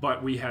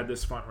 But we had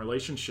this fun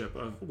relationship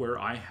of where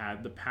I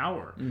had the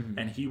power,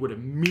 and he would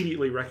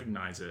immediately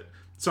recognize it.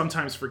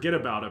 Sometimes forget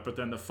about it, but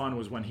then the fun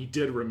was when he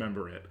did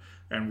remember it,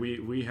 and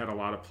we had a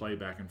lot of play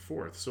back and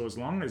forth. So as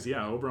long as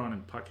Oberon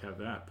and Puck have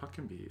that, Puck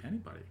can be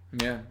anybody.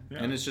 Yeah.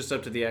 And it's just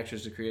up to the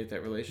actors to create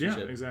that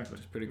relationship. Yeah, exactly.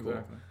 Which is pretty cool.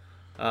 Exactly.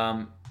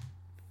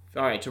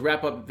 All right, to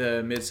wrap up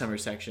the Midsummer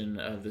section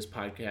of this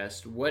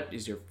podcast, what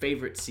is your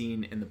favorite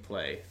scene in the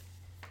play?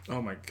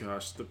 Oh my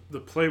gosh, the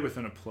play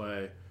within a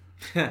play.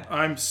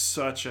 I'm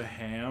such a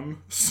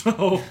ham.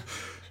 So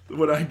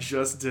when I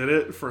just did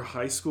it for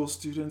high school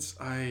students,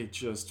 I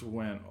just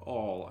went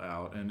all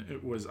out, and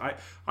it was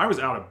I was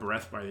out of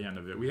breath by the end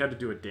of it. We had to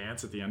do a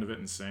dance at the end of it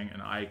and sing,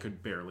 and I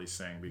could barely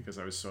sing because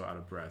I was so out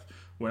of breath.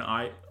 When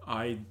I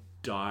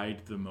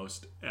died the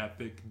most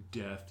epic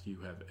death you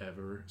have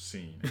ever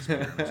seen.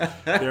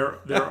 There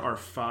are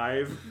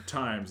 5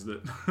 times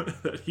that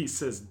that he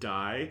says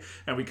die,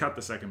 and we cut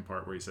the second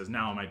part where he says,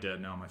 now am I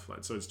dead, now am I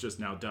fled. So it's just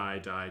now die,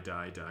 die,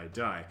 die, die,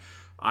 die.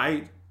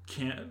 I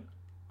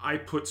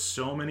put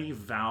so many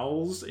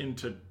vowels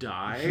into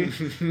die.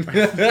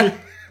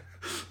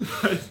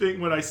 I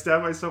think when I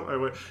stabbed myself, I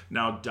went,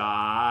 now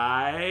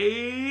die,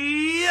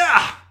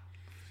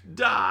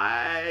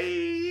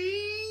 die.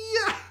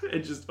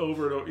 And just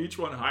over and over, each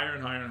one higher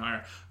and higher and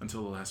higher,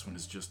 until the last one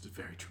is just a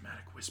very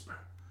dramatic whisper.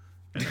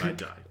 And then I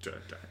die.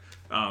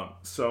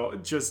 So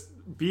just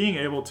being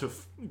able to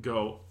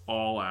go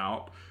all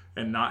out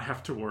and not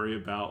have to worry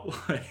about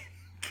like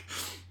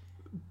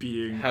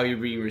being how you're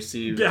being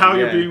received. How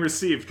you're being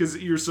received, because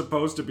you're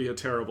supposed to be a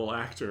terrible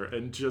actor,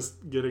 and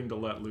just getting to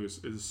let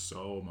loose is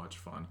so much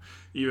fun.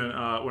 Even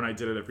when I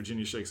did it at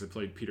Virginia Shakes, I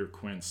played Peter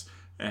Quince.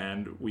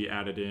 And we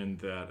added in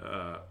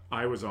that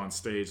I was on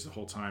stage the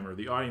whole time, or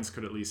the audience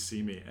could at least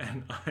see me.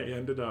 And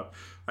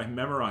I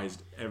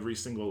memorized every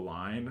single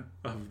line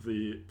of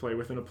the play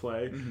within a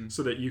play,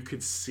 so that you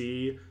could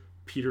see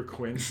Peter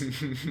Quince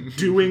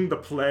doing the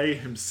play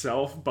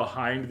himself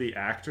behind the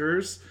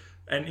actors.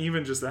 And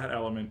even just that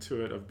element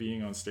to it of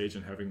being on stage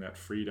and having that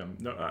freedom.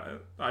 No,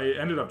 I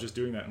ended up just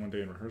doing that one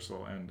day in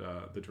rehearsal, and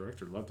the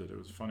director loved it. It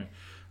was funny.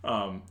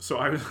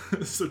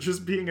 So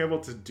just being able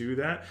to do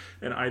that,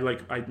 and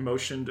I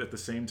motioned at the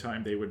same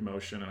time they would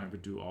motion, and I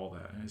would do all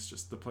that. And it's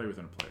just, the play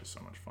within a play is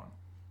so much fun.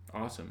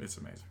 Awesome. It's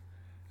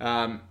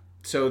amazing.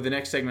 So the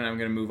next segment I'm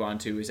going to move on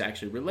to is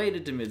actually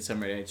related to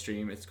Midsummer Night's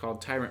Dream. It's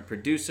called Tyrant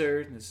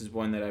Producer. This is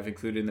one that I've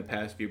included in the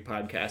past few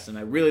podcasts, and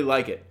I really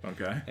like it.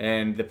 Okay.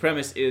 And the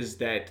premise is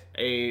that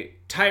a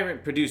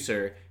tyrant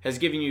producer has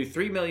given you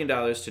 $3 million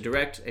to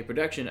direct a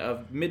production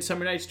of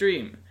Midsummer Night's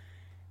Dream.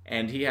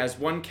 And he has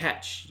one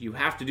catch. You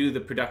have to do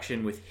the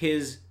production with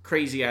his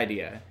crazy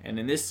idea. And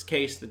in this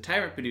case, the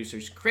tyrant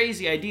producer's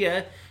crazy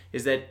idea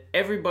is that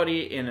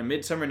everybody in A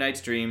Midsummer Night's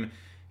Dream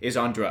is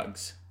on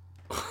drugs.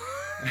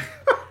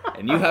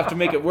 And you have to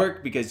make it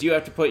work because you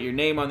have to put your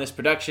name on this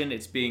production.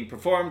 It's being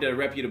performed at a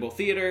reputable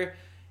theater,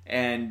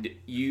 and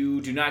you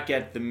do not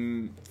get the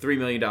 $3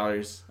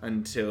 million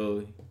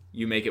until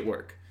you make it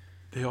work.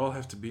 They all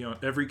have to be on,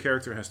 every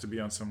character has to be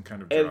on some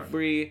kind of drug.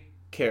 Every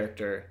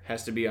character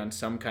has to be on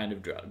some kind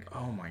of drug.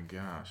 Oh my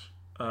gosh.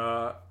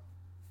 Well,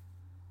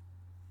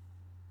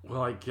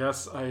 I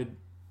guess I'd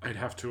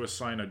have to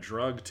assign a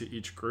drug to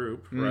each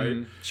group,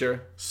 right?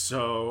 Sure.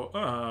 So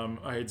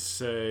I'd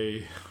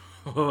say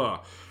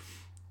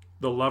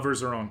the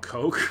lovers are on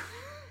coke,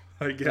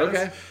 I guess.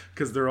 Okay.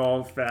 Because they're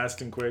all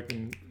fast and quick,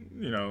 and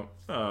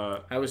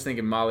I was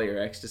thinking Molly or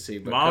ecstasy,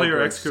 but Molly coke or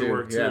works X could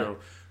work too. Yeah.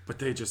 But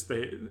they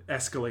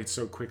escalate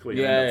so quickly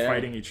and end up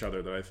fighting each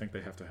other that I think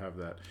they have to have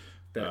that.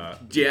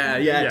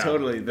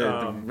 Totally.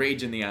 The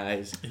rage in the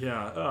eyes.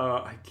 Yeah,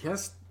 I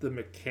guess the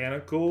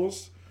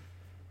mechanicals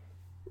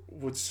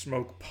would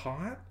smoke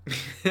pot.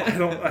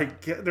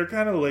 They're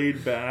kind of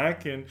laid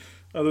back, and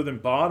other than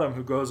Bottom,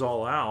 who goes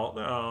all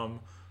out.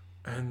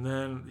 And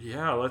then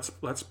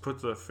let's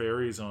put the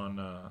fairies on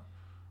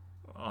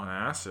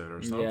acid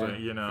or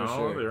something. Yeah, for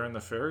sure. They're in the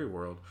fairy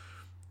world.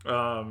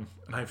 And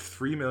I have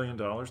 $3 million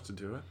to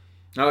do it.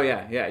 Oh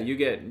yeah. You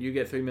get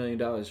 $3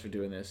 million for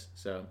doing this.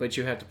 So, but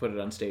you have to put it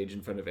on stage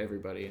in front of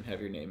everybody and have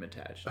your name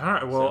attached. All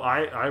right. Well,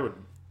 I would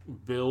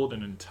build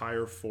an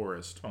entire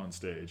forest on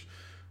stage.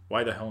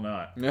 Why the hell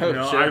not? No,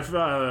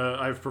 sure.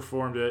 I've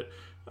performed it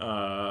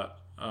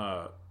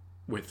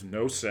with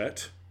no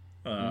set.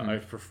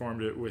 I've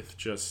performed it with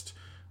just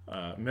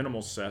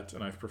minimal set,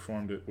 and I've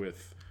performed it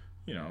with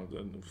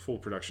the full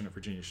production of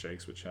Virginia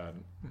Shakes, which had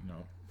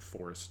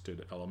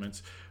forested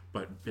elements.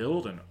 But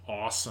build an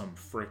awesome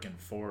freaking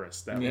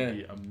forest. That would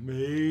be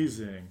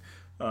amazing.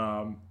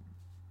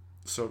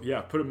 So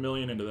yeah, put $1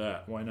 million into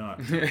that. Why not?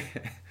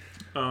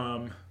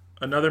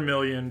 Another $1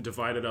 million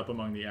divided up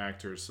among the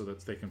actors so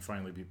that they can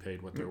finally be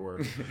paid what they're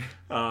worth.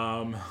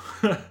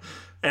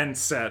 And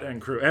set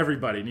and crew.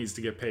 Everybody needs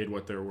to get paid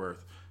what they're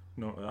worth.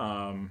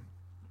 No.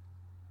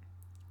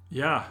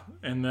 Yeah,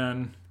 and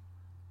then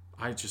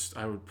I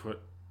would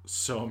put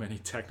so many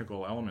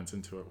technical elements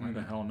into it. Why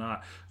the hell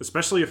not?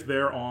 Especially if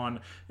there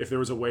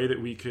was a way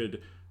that we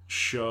could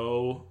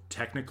show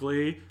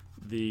technically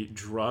the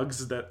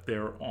drugs that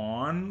they're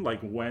on, like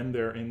when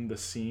they're in the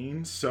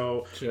scene.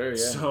 So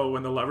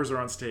when the lovers are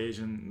on stage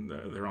and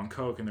they're on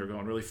coke and they're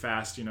going really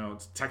fast,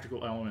 it's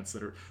technical elements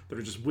that are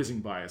just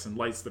whizzing by us, and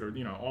lights that are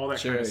all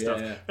that kind of stuff.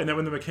 Yeah. And then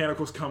when the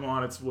mechanicals come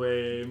on, it's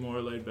way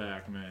more laid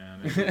back,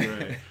 man. It's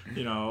great.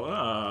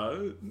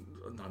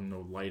 I'm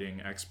no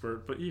lighting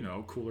expert, but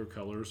cooler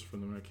colors for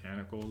the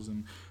mechanicals,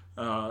 and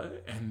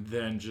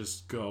then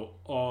just go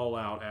all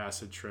out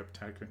acid trip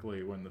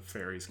technically when the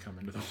fairies come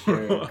into the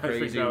world. Crazy I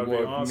think that would be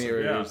warp awesome.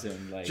 mirrors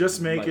and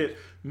just make it.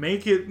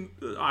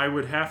 I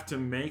would have to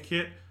make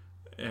it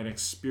an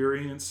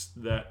experience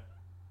that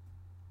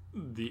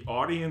the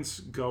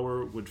audience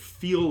goer would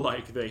feel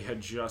like they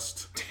had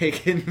just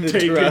taken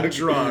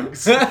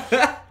drugs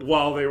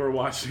while they were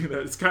watching that.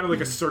 It's kind of like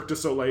a Cirque du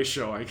Soleil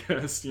show, I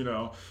guess,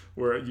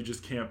 where you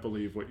just can't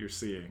believe what you're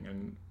seeing.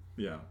 And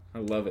yeah, I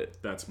love it.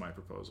 That's my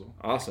proposal.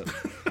 Awesome.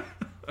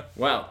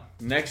 Well,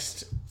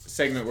 next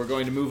segment we're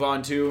going to move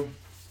on to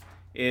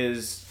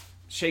is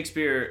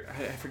Shakespeare.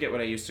 I forget what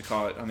I used to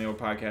call it on the old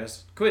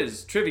podcast.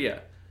 Quiz,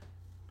 trivia,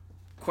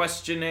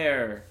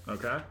 questionnaire.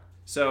 Okay.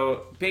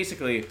 So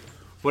basically,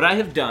 what I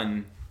have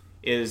done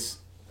is,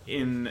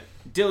 in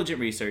diligent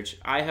research,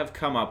 I have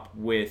come up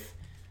with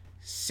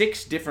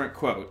 6 different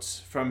quotes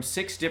from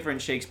 6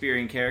 different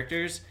Shakespearean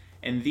characters,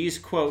 and these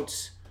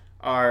quotes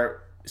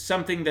are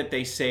something that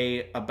they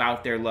say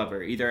about their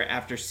lover, either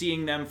after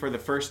seeing them for the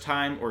first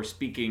time or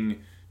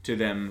speaking to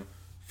them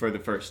for the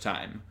first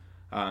time.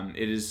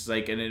 It is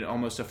like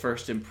almost a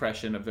first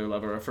impression of their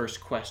lover, a first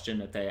question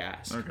that they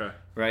ask. Okay.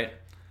 Right?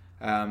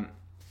 And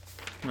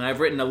I've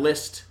written a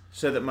list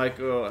so that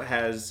Michael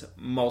has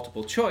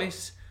multiple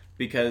choice,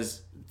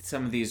 because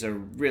some of these are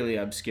really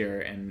obscure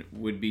and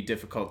would be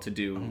difficult to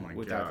do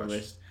without the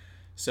list.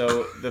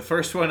 So the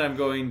first one I'm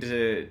going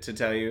to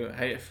tell you,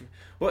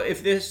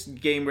 if this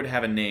game were to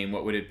have a name,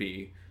 what would it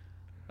be?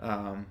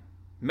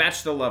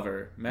 Match the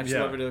lover. Match the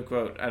lover to the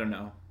quote. I don't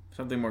know.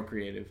 Something more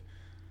creative.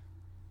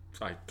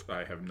 I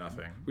have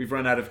nothing. We've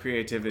run out of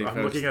creativity.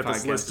 I'm looking at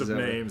this list of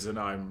names and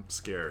I'm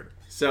scared.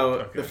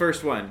 So the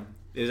first one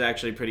is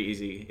actually pretty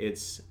easy.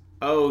 It's,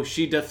 "Oh,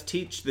 she doth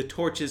teach the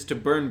torches to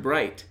burn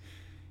bright.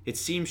 It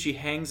seems she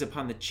hangs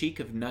upon the cheek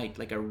of night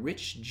like a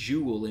rich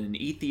jewel in an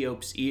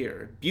Ethiop's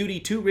ear. Beauty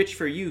too rich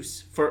for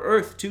use, for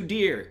earth too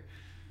dear."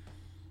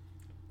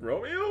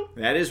 Romeo?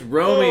 That is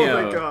Romeo.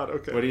 Oh my God,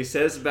 okay. What he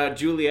says about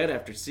Juliet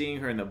after seeing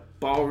her in the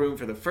ballroom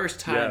for the first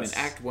time in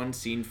Act 1,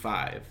 Scene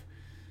 5.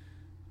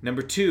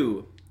 Number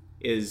 2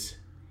 is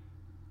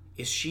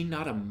she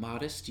not a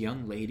modest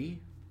young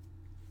lady?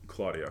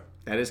 Claudia.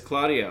 That is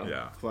Claudio.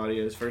 Yeah.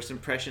 Claudio's first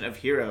impression of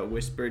Hero,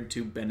 whispered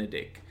to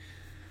Benedick.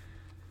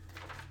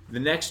 The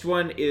next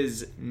one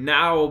is,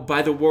 "Now,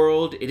 by the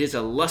world, it is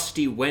a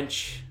lusty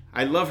wench.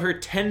 I love her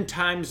 10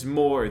 times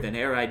more than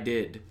e'er I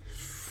did."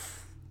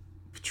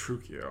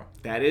 Petruchio.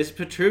 That is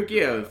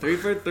Petruchio. 3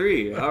 for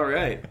 3. All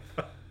right.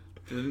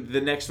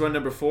 The next one,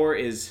 number 4,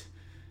 is,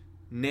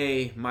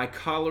 "Nay, my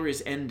choler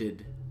is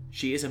ended.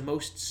 She is a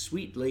most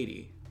sweet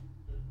lady."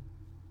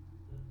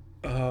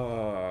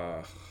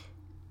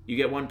 You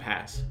get 1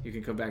 pass. You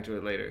can come back to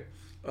it later.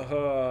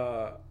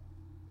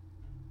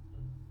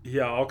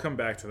 Yeah, I'll come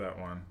back to that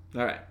one.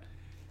 All right.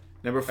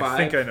 Number 5. I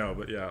think I know,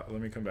 but yeah, let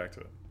me come back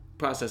to it.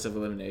 Process of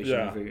elimination.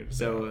 Yeah.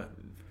 So,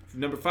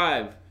 number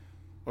 5.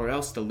 "Or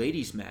else the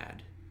lady's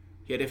mad.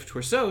 Yet if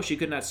 'twere so, she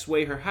could not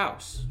sway her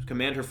house,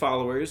 command her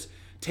followers,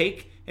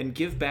 take and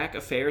give back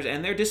affairs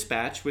and their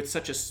dispatch with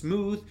such a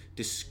smooth,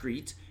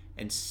 discreet,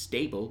 and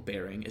stable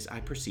bearing as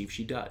I perceive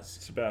she does."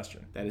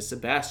 Sebastian. That is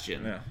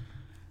Sebastian. Yeah.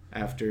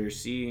 After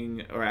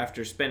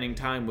spending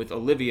time with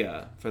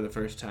Olivia for the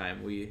first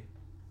time, we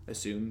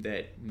assume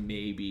that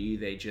maybe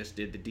they just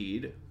did the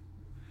deed.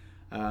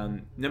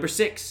 Number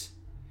 6.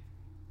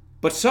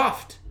 "But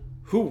soft,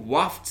 who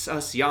wafts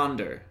us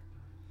yonder?"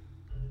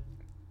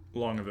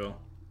 Longaville.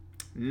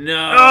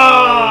 No,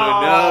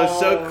 Oh, no,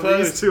 so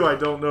close. These two I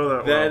don't know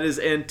that well. That is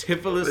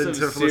Antipholus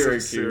of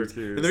Syracuse.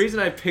 And the reason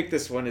I picked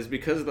this one is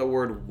because of the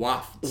word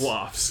wafts.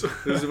 Wafts.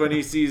 This is when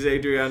he sees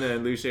Adriana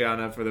and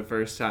Luciana for the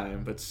first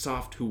time, but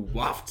soft who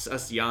wafts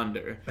us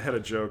yonder. I had a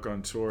joke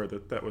on tour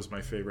that was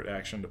my favorite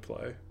action to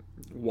play.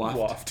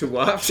 Waft. To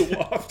waft? To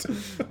waft.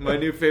 My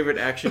new favorite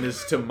action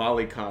is to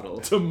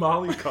mollycoddle. To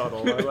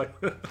mollycoddle. I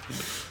like that.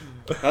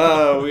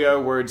 Oh, we are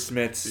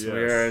wordsmiths. Yes. We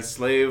are a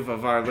slave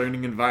of our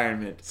learning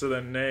environment. So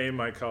the nay,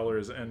 my collar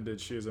is ended.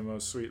 She is a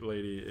most sweet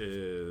lady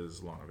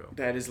is Longaville.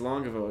 That is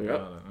Longaville, yep.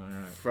 All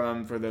right.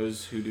 From, for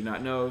those who do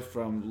not know,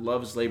 from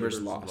Love's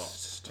Labour's Labour's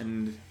Lost.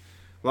 And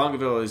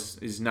Longaville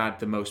is not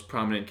the most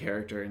prominent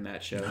character in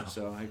that show,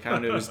 so I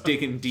kind of was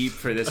digging deep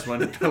for this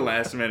one at the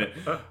last minute.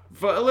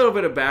 For a little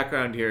bit of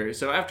background here.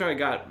 So after I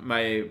got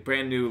my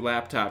brand new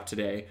laptop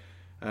today,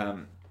 I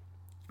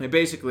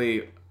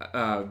basically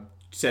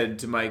said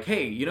to Mike,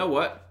 hey, you know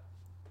what?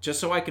 Just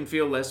so I can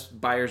feel less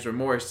buyer's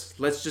remorse,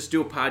 let's just do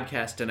a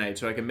podcast tonight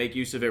so I can make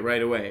use of it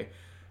right away.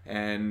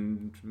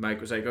 And Mike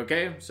was like,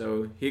 okay.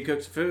 So he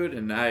cooked food,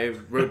 and I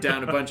wrote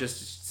down a bunch of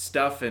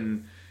stuff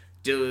and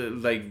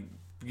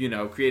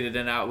created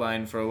an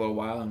outline for a little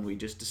while, and we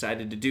just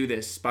decided to do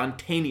this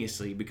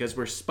spontaneously because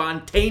we're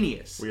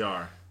spontaneous. We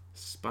are.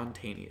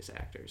 Spontaneous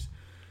actors.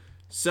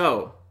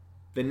 So,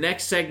 the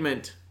next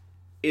segment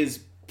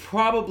is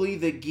probably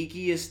the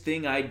geekiest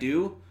thing I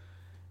do,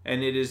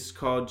 and it is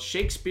called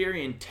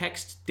Shakespearean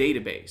Text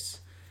Database.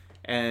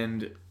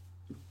 And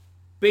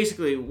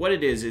basically what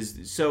it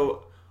is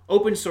so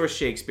Open Source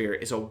Shakespeare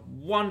is a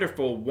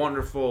wonderful,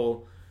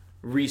 wonderful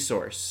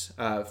resource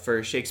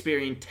for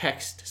Shakespearean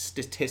text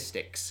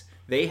statistics.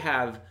 They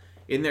have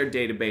in their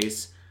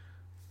database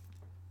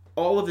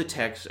all of the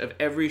text of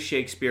every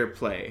Shakespeare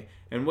play.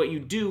 And what you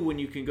do when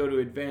you can go to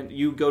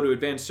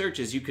advanced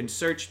searches, you can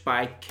search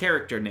by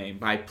character name,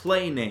 by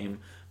play name,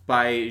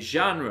 by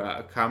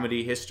genre,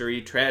 comedy,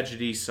 history,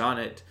 tragedy,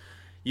 sonnet.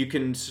 You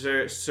can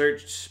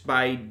search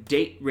by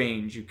date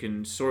range. You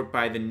can sort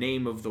by the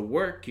name of the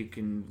work. You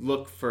can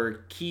look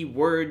for key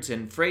words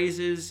and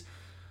phrases.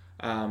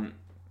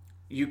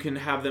 You can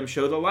have them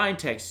show the line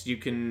text. You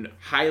can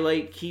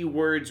highlight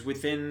keywords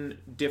within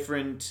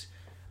different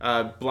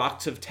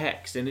blocks of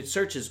text. And it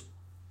searches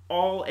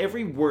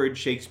every word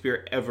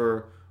Shakespeare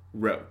ever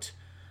wrote.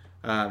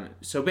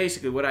 So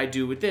basically what I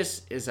do with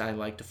this is I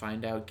like to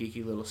find out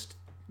geeky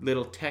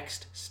little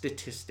text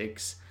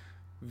statistics.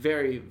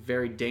 Very,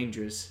 very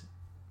dangerous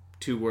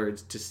two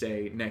words to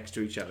say next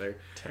to each other.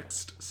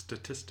 Text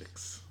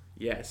statistics.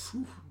 Yes.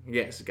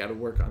 Yes, got to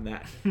work on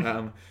that.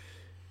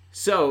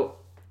 So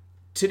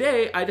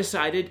today I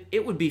decided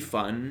it would be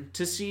fun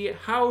to see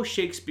how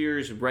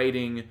Shakespeare's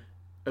writing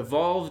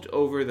evolved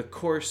over the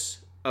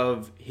course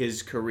of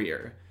his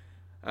career.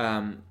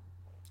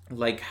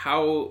 What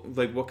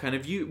kind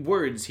of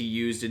words he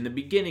used in the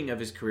beginning of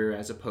his career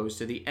as opposed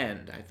to the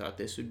end. I thought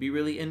this would be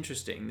really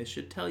interesting. This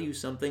should tell you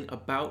something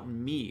about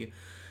me.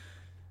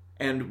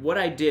 And what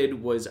I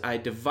did was I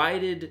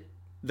divided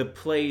the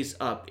plays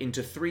up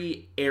into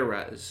 3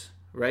 eras,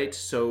 right?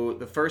 So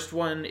the first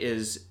one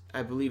is,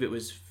 I believe it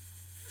was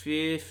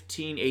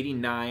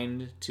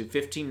 1589 to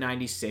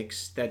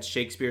 1596. That's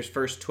Shakespeare's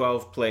first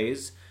 12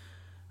 plays.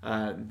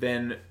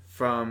 Then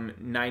from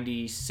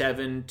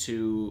 97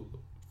 to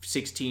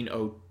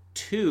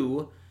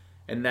 1602,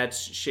 and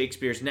that's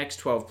Shakespeare's next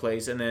 12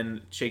 plays, and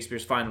then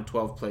Shakespeare's final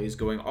 12 plays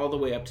going all the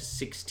way up to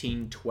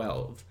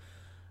 1612.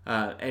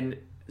 And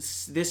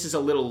this is a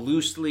little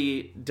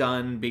loosely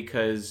done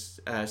because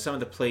some of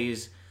the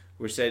plays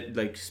were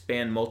said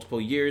span multiple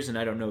years, and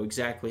I don't know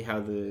exactly how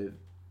the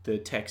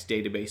text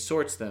database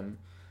sorts them.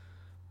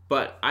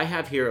 But I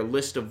have here a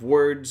list of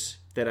words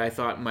that I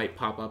thought might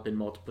pop up in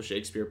multiple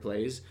Shakespeare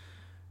plays,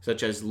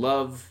 such as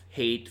love,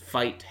 hate,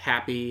 fight,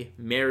 happy,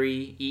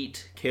 marry,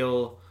 eat,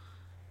 kill.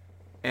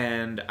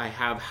 And I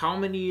have how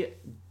many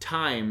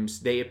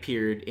times they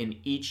appeared in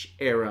each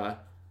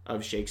era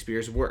of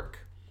Shakespeare's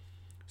work.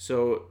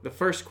 So the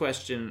first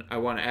question I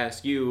want to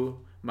ask you,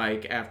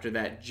 Mike, after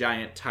that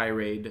giant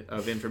tirade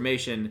of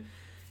information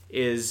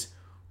is,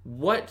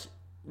 what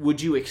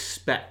would you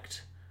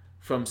expect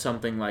from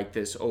something like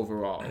this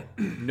overall,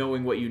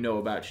 knowing what you know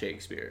about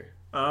Shakespeare?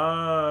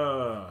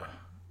 Well,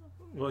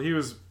 he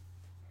was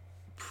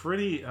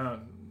pretty,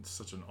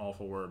 such an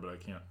awful word, but I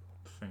can't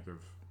think of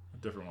a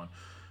different one.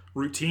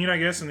 Routine, I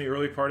guess, in the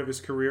early part of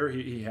his career,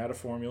 he had a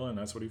formula, and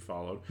that's what he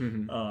followed.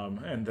 Mm-hmm.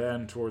 And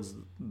then towards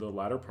the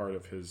latter part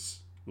of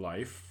his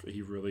life,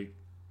 he really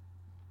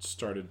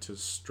started to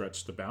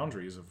stretch the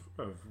boundaries of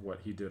what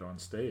he did on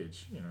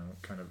stage,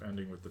 kind of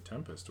ending with The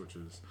Tempest, which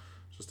is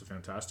just a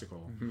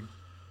fantastical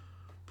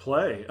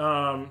play.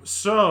 I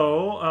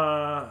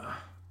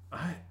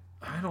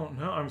don't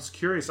know. I'm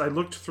curious. I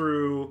looked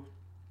through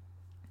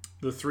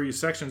the 3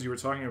 sections you were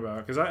talking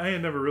about, because I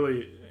had never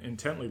really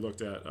intently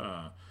looked at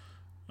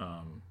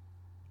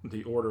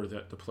the order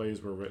that the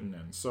plays were written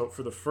in. So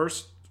for the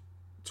first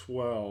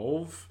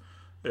 12,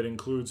 it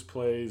includes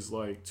plays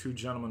like Two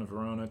Gentlemen of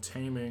Verona,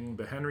 Taming,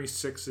 The Henry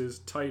Sixes,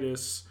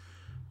 Titus,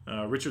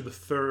 Richard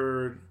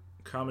III,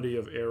 Comedy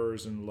of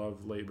Errors and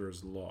Love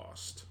Labors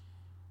Lost,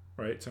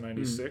 right? To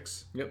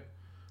 96. Yep.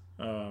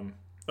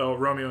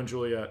 Romeo and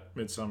Juliet,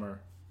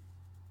 Midsummer,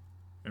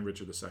 and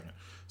Richard II.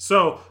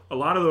 So a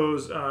lot of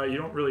those you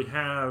don't really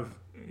have.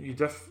 You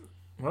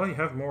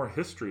have more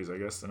histories, I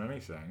guess, than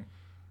anything.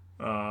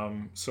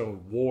 So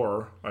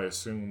War, I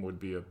assume, would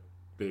be a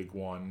big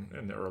one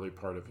in the early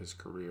part of his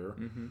career.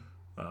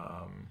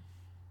 What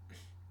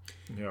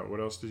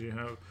else did you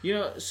have?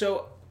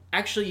 So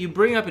actually, you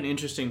bring up an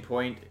interesting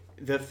point.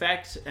 The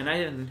fact, and I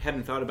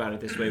hadn't thought about it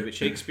this way, but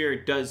Shakespeare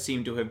does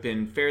seem to have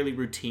been fairly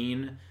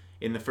routine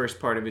in the first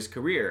part of his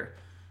career,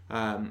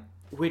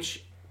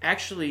 which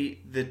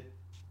actually the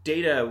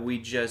data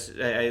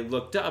I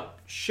looked up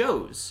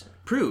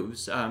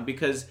proves,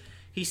 because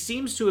he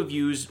seems to have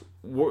used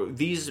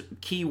these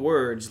key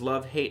words,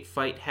 love, hate,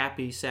 fight,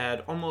 happy,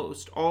 sad,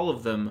 almost all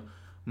of them,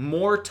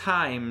 more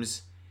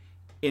times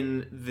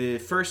in the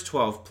first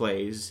 12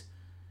 plays.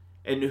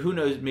 And who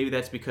knows, maybe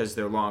that's because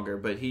they're longer,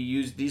 but he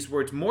used these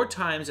words more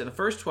times in the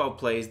first 12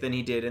 plays than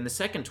he did in the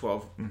second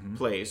 12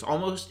 plays,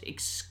 almost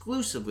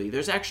exclusively.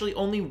 There's actually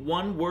only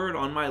one word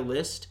on my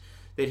list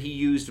that he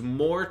used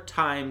more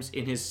times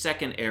in his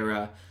second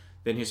era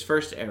than his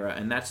first era,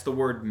 and that's the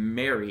word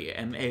marry,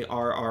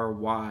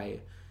 M-A-R-R-Y,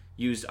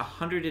 used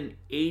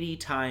 180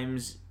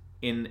 times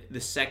in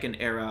the second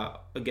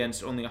era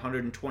against only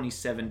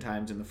 127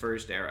 times in the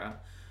first era.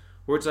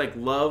 Words like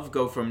love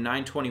go from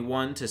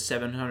 921 to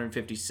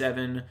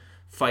 757.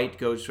 Fight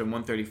goes from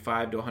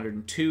 135 to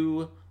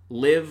 102.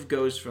 Live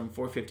goes from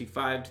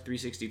 455 to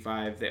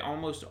 365. They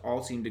almost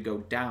all seem to go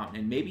down.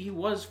 And maybe he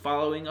was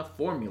following a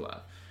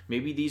formula.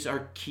 Maybe these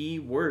are key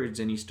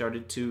words and he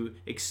started to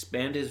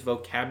expand his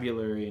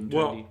vocabulary.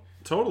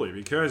 Totally,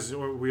 because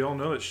we all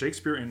know that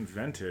Shakespeare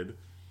invented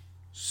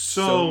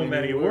so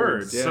many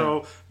words. Yeah.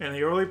 So in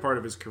the early part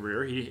of his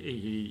career,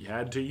 he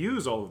had to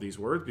use all of these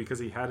words because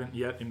he hadn't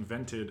yet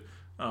invented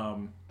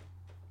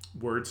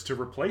words to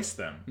replace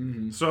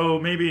them. So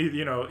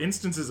maybe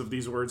instances of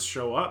these words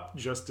show up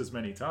just as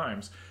many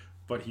times,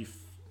 but he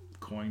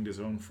coined his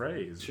own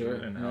phrase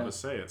and how to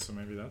say it. So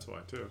maybe that's why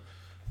too.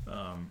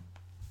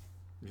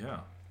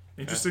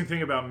 Interesting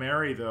thing about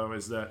marry, though,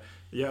 is that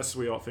yes,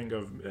 we all think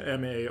of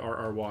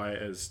M-A-R-R-Y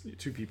as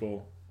two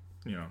people,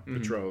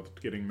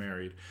 betrothed, getting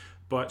married.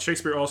 But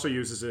Shakespeare also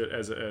uses it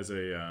as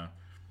a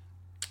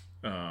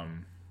I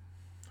don't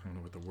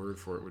know what the word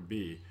for it would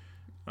be,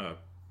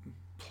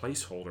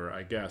 placeholder,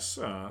 I guess.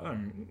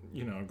 I'm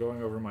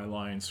going over my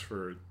lines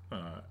for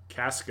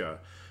Casca,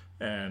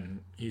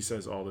 and he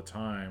says all the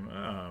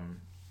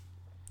time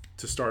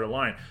to start a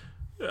line,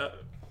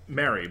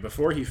 marry,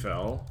 before he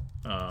fell.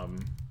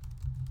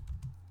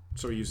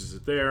 So he uses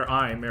it there.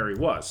 I, Mary,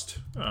 wast.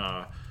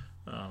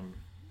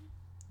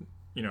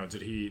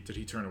 Did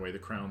he turn away the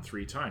crown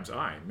 3 times?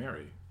 I,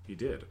 Mary, he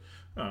did.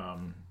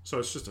 So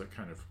it's just a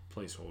kind of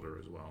placeholder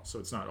as well. So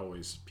it's not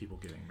always people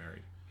getting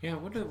married. Yeah, I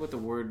wonder what the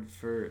word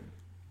for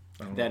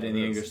that in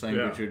the English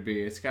language would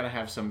be. It's got to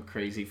have some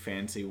crazy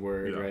fancy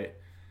word, right?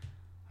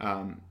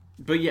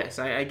 But yes,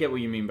 I get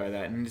what you mean by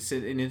that, and it's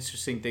an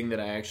interesting thing that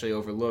I actually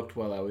overlooked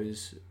while I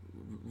was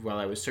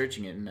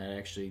searching it, and that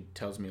actually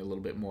tells me a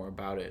little bit more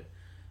about it.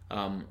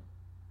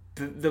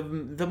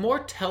 The more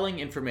telling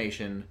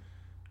information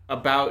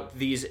about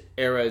these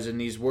eras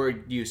and these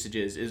word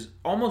usages is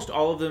almost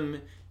all of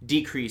them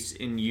decrease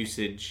in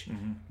usage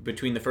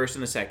between the first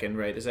and the second,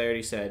 right, as I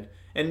already said,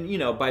 and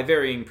by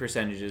varying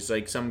percentages.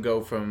 Like some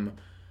go from,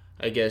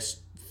 I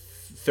guess,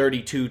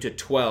 32 to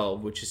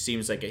 12, which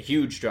seems like a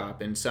huge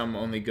drop, and some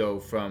only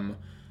go from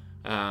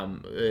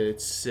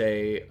let's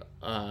say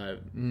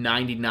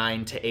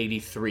 99 to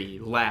 83.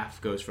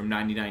 Laugh goes from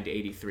 99 to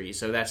 83,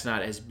 so that's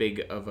not as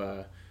big of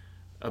a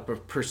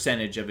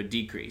percentage of a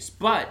decrease.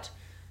 But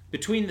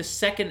between the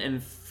second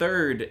and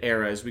third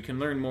eras, we can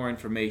learn more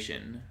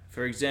information.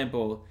 For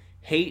example,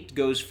 hate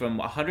goes from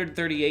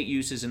 138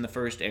 uses in the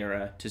first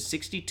era to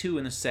 62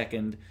 in the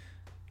second,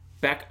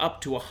 back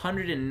up to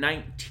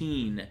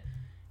 119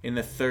 in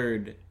the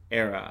third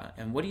era.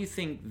 And what do you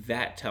think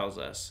that tells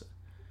us?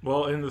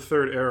 Well, in the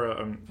third era,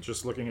 I'm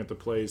just looking at the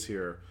plays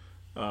here.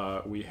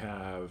 We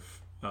have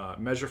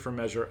Measure for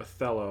Measure,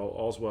 Othello,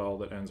 All's Well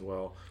That Ends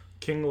Well,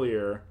 King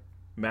Lear,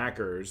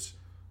 Mackers,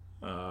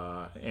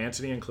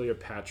 Antony and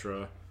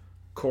Cleopatra,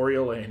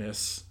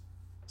 Coriolanus,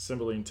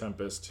 Cymbeline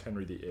Tempest,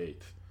 Henry VIII.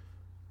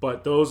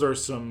 But those are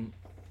some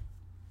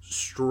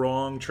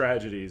strong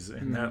tragedies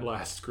in that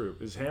last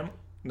group. Is Hamlet?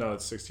 No,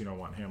 it's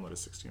 1601. Hamlet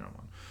is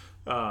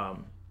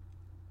 1601.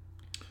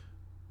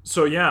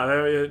 So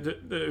yeah,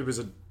 it was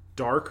a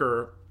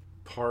darker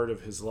part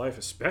of his life,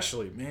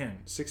 especially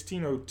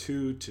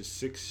 1602 to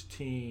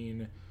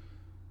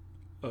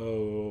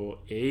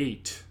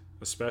 1608.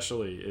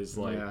 Especially is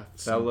like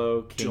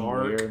Othello, King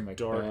Lear,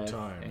 dark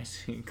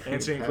times.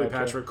 Antony and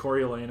Cleopatra,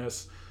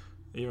 Coriolanus,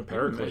 even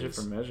Pericles. Measure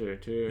for Measure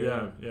too.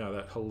 Yeah,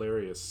 that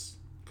hilarious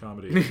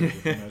comedy. Measure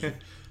for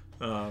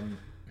Measure.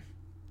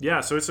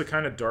 So it's a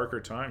kind of darker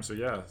time. So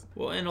yeah.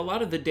 Well, and a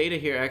lot of the data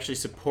here actually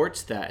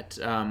supports that.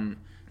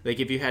 Like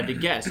if you had to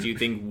guess, do you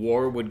think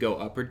war would go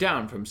up or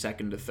down from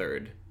second to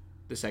third?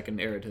 the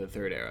second era to the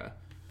third era.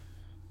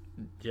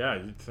 Yeah,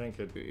 you'd think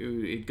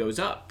It goes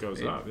up.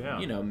 Goes up, yeah.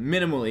 You know,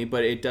 minimally,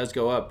 but it does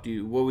go up.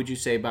 What would you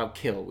say about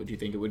kill? Would you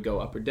think it would go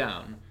up or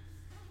down?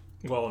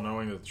 Well,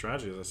 knowing that the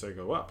tragedies, I say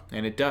go up.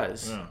 And it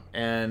does. Yeah.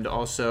 And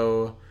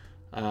also,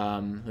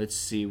 let's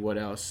see what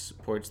else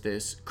supports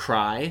this.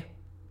 Cry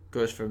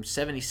goes from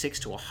 76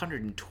 to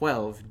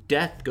 112.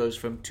 Death goes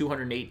from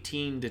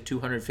 218 to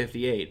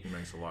 258. It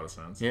makes a lot of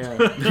sense.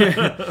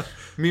 Yeah.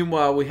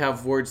 Meanwhile, we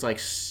have words like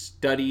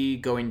study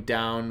going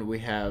down. We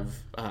have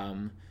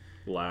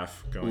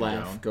Laugh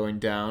going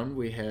down.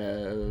 We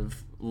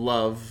have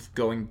love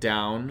going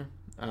down.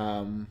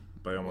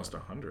 By almost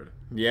 100.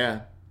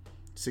 Yeah.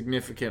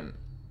 Significant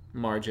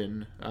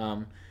margin.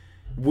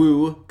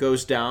 Woo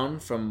goes down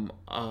from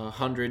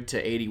 100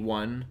 to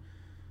 81.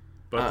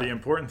 But the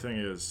important thing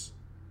is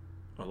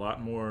a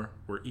lot more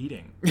we're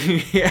eating.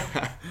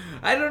 Yeah.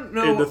 I don't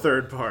know. In the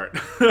third part.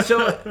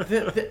 So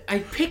I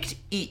picked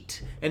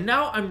eat, and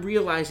now I'm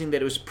realizing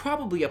that it was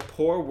probably a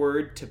poor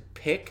word to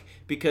pick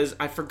because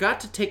I forgot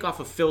to take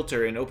off a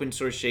filter in open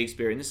source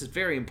Shakespeare, and this is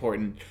very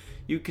important.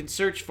 You can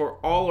search for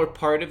all or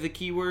part of the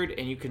keyword,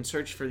 and you can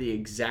search for the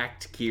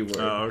exact keyword.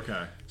 Oh,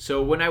 okay.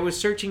 So when I was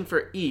searching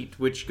for eat,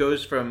 which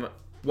goes from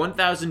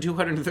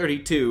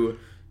 1,232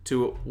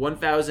 to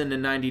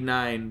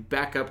 1,099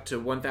 back up to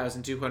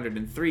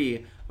 1,203,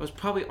 I was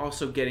probably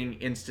also getting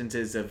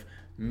instances of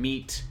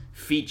meat,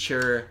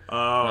 feature,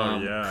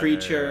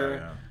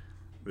 creature,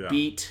 Yeah.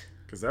 beat.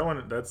 Because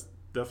that's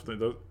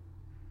definitely...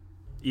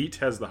 Eat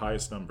has the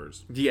highest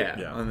numbers.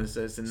 Yeah, on this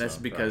list, and that's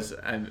So, because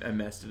I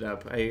messed it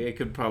up. I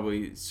could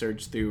probably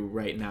search through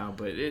right now,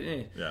 but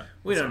we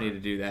don't need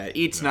to do that.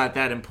 Eat's not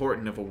that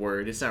important of a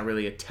word. It's not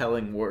really a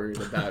telling word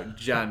about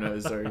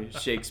genres or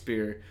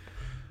Shakespeare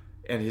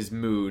and his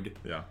mood.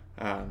 Yeah.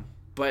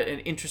 But an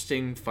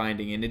interesting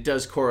finding, and it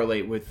does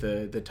correlate with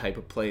the type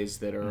of plays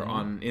that are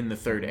in the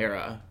third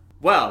era.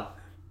 Well,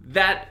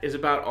 that is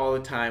about all the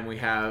time we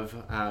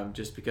have,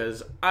 just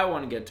because I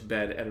want to get to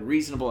bed at a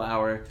reasonable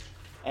hour.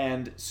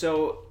 And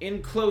so,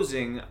 in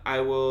closing,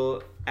 I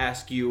will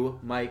ask you,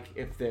 Mike,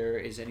 if there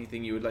is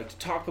anything you would like to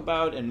talk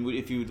about, and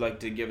if you would like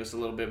to give us a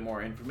little bit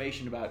more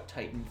information about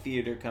Titan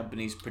Theater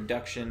Company's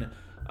production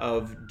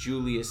of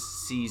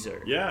Julius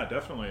Caesar. Yeah,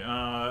 definitely.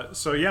 I'm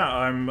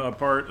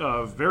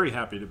very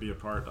happy to be a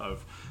part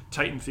of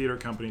Titan Theater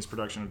Company's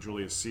production of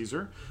Julius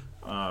Caesar.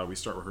 We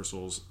start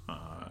rehearsals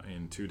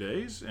in 2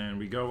 days, and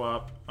we go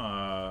up.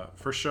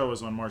 First show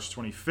is on March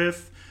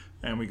 25th.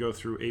 And we go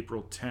through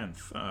April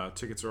 10th.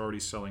 Tickets are already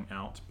selling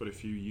out, but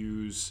if you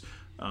use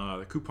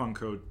the coupon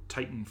code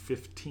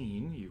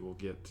TITAN15, you will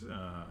get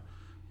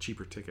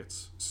cheaper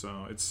tickets.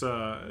 So it's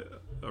a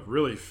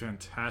really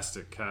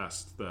fantastic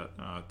cast that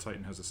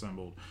Titan has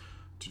assembled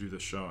to do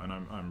this show, and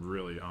I'm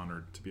really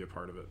honored to be a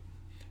part of it.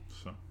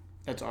 So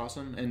that's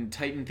awesome. And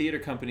Titan Theater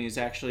Company is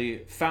actually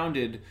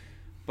founded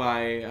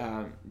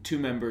by two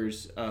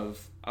members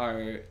of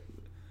our,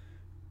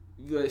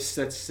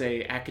 let's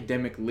say,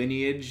 academic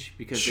lineage,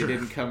 because they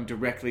didn't come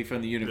directly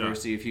from the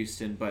University of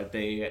Houston, but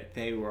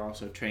they were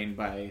also trained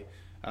by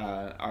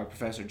our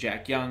professor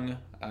Jack Young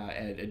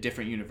at a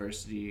different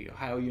university,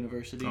 Ohio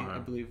University, I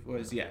believe it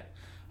was.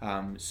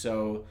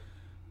 So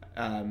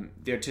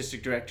the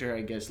artistic director,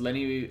 I guess,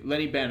 Lenny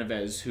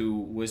Banavez,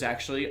 who was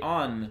actually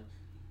on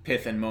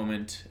Pith and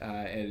Moment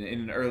in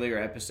an earlier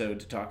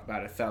episode to talk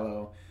about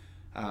Othello,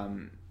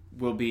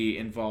 will be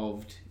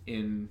involved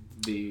in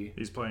the...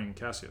 He's playing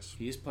Cassius.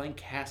 He is playing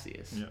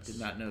Cassius. Yes. Did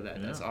not know that.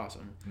 Yeah. That's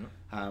awesome.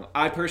 Yeah.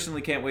 I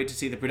personally can't wait to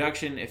see the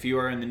production. If you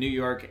are in the New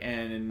York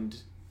and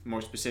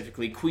more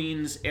specifically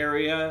Queens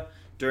area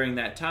during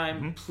that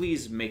time,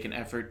 please make an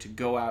effort to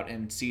go out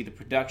and see the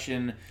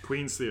production.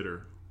 Queens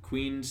Theater.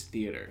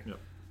 Yep.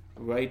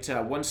 Right,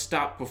 one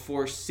stop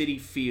before Citi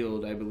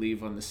Field, I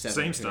believe, on the 7th.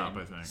 Same stop,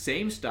 I think.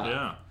 Same stop.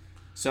 Yeah.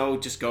 So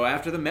just go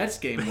after the Mets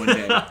game one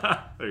day.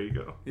 There you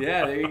go.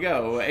 Yeah, there you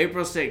go.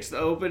 April 6th, the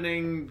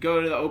opening.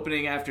 Go to the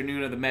opening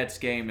afternoon of the Mets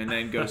game, and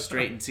then go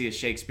straight and see a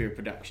Shakespeare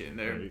production.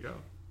 There you go.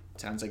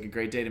 Sounds like a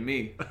great day to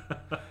me.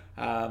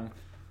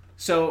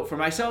 So for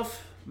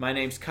myself, my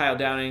name's Kyle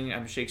Downing.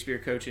 I'm a Shakespeare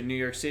coach in New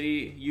York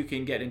City. You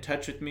can get in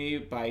touch with me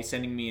by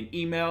sending me an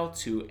email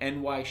to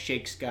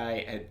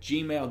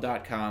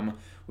nyshakesguy@gmail.com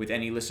with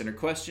any listener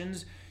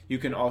questions. You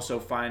can also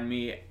find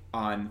me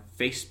on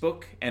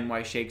Facebook,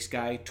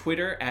 NYShakesGuy,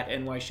 Twitter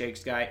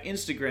 @NYShakesGuy,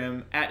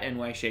 Instagram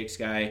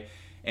 @NYShakesGuy,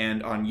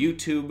 and on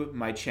YouTube,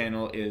 my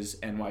channel is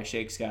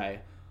NYShakesGuy.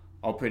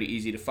 All pretty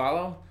easy to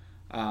follow.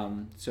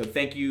 So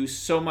thank you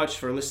so much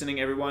for listening,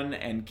 everyone,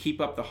 and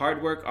keep up the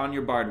hard work on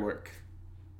your bard work.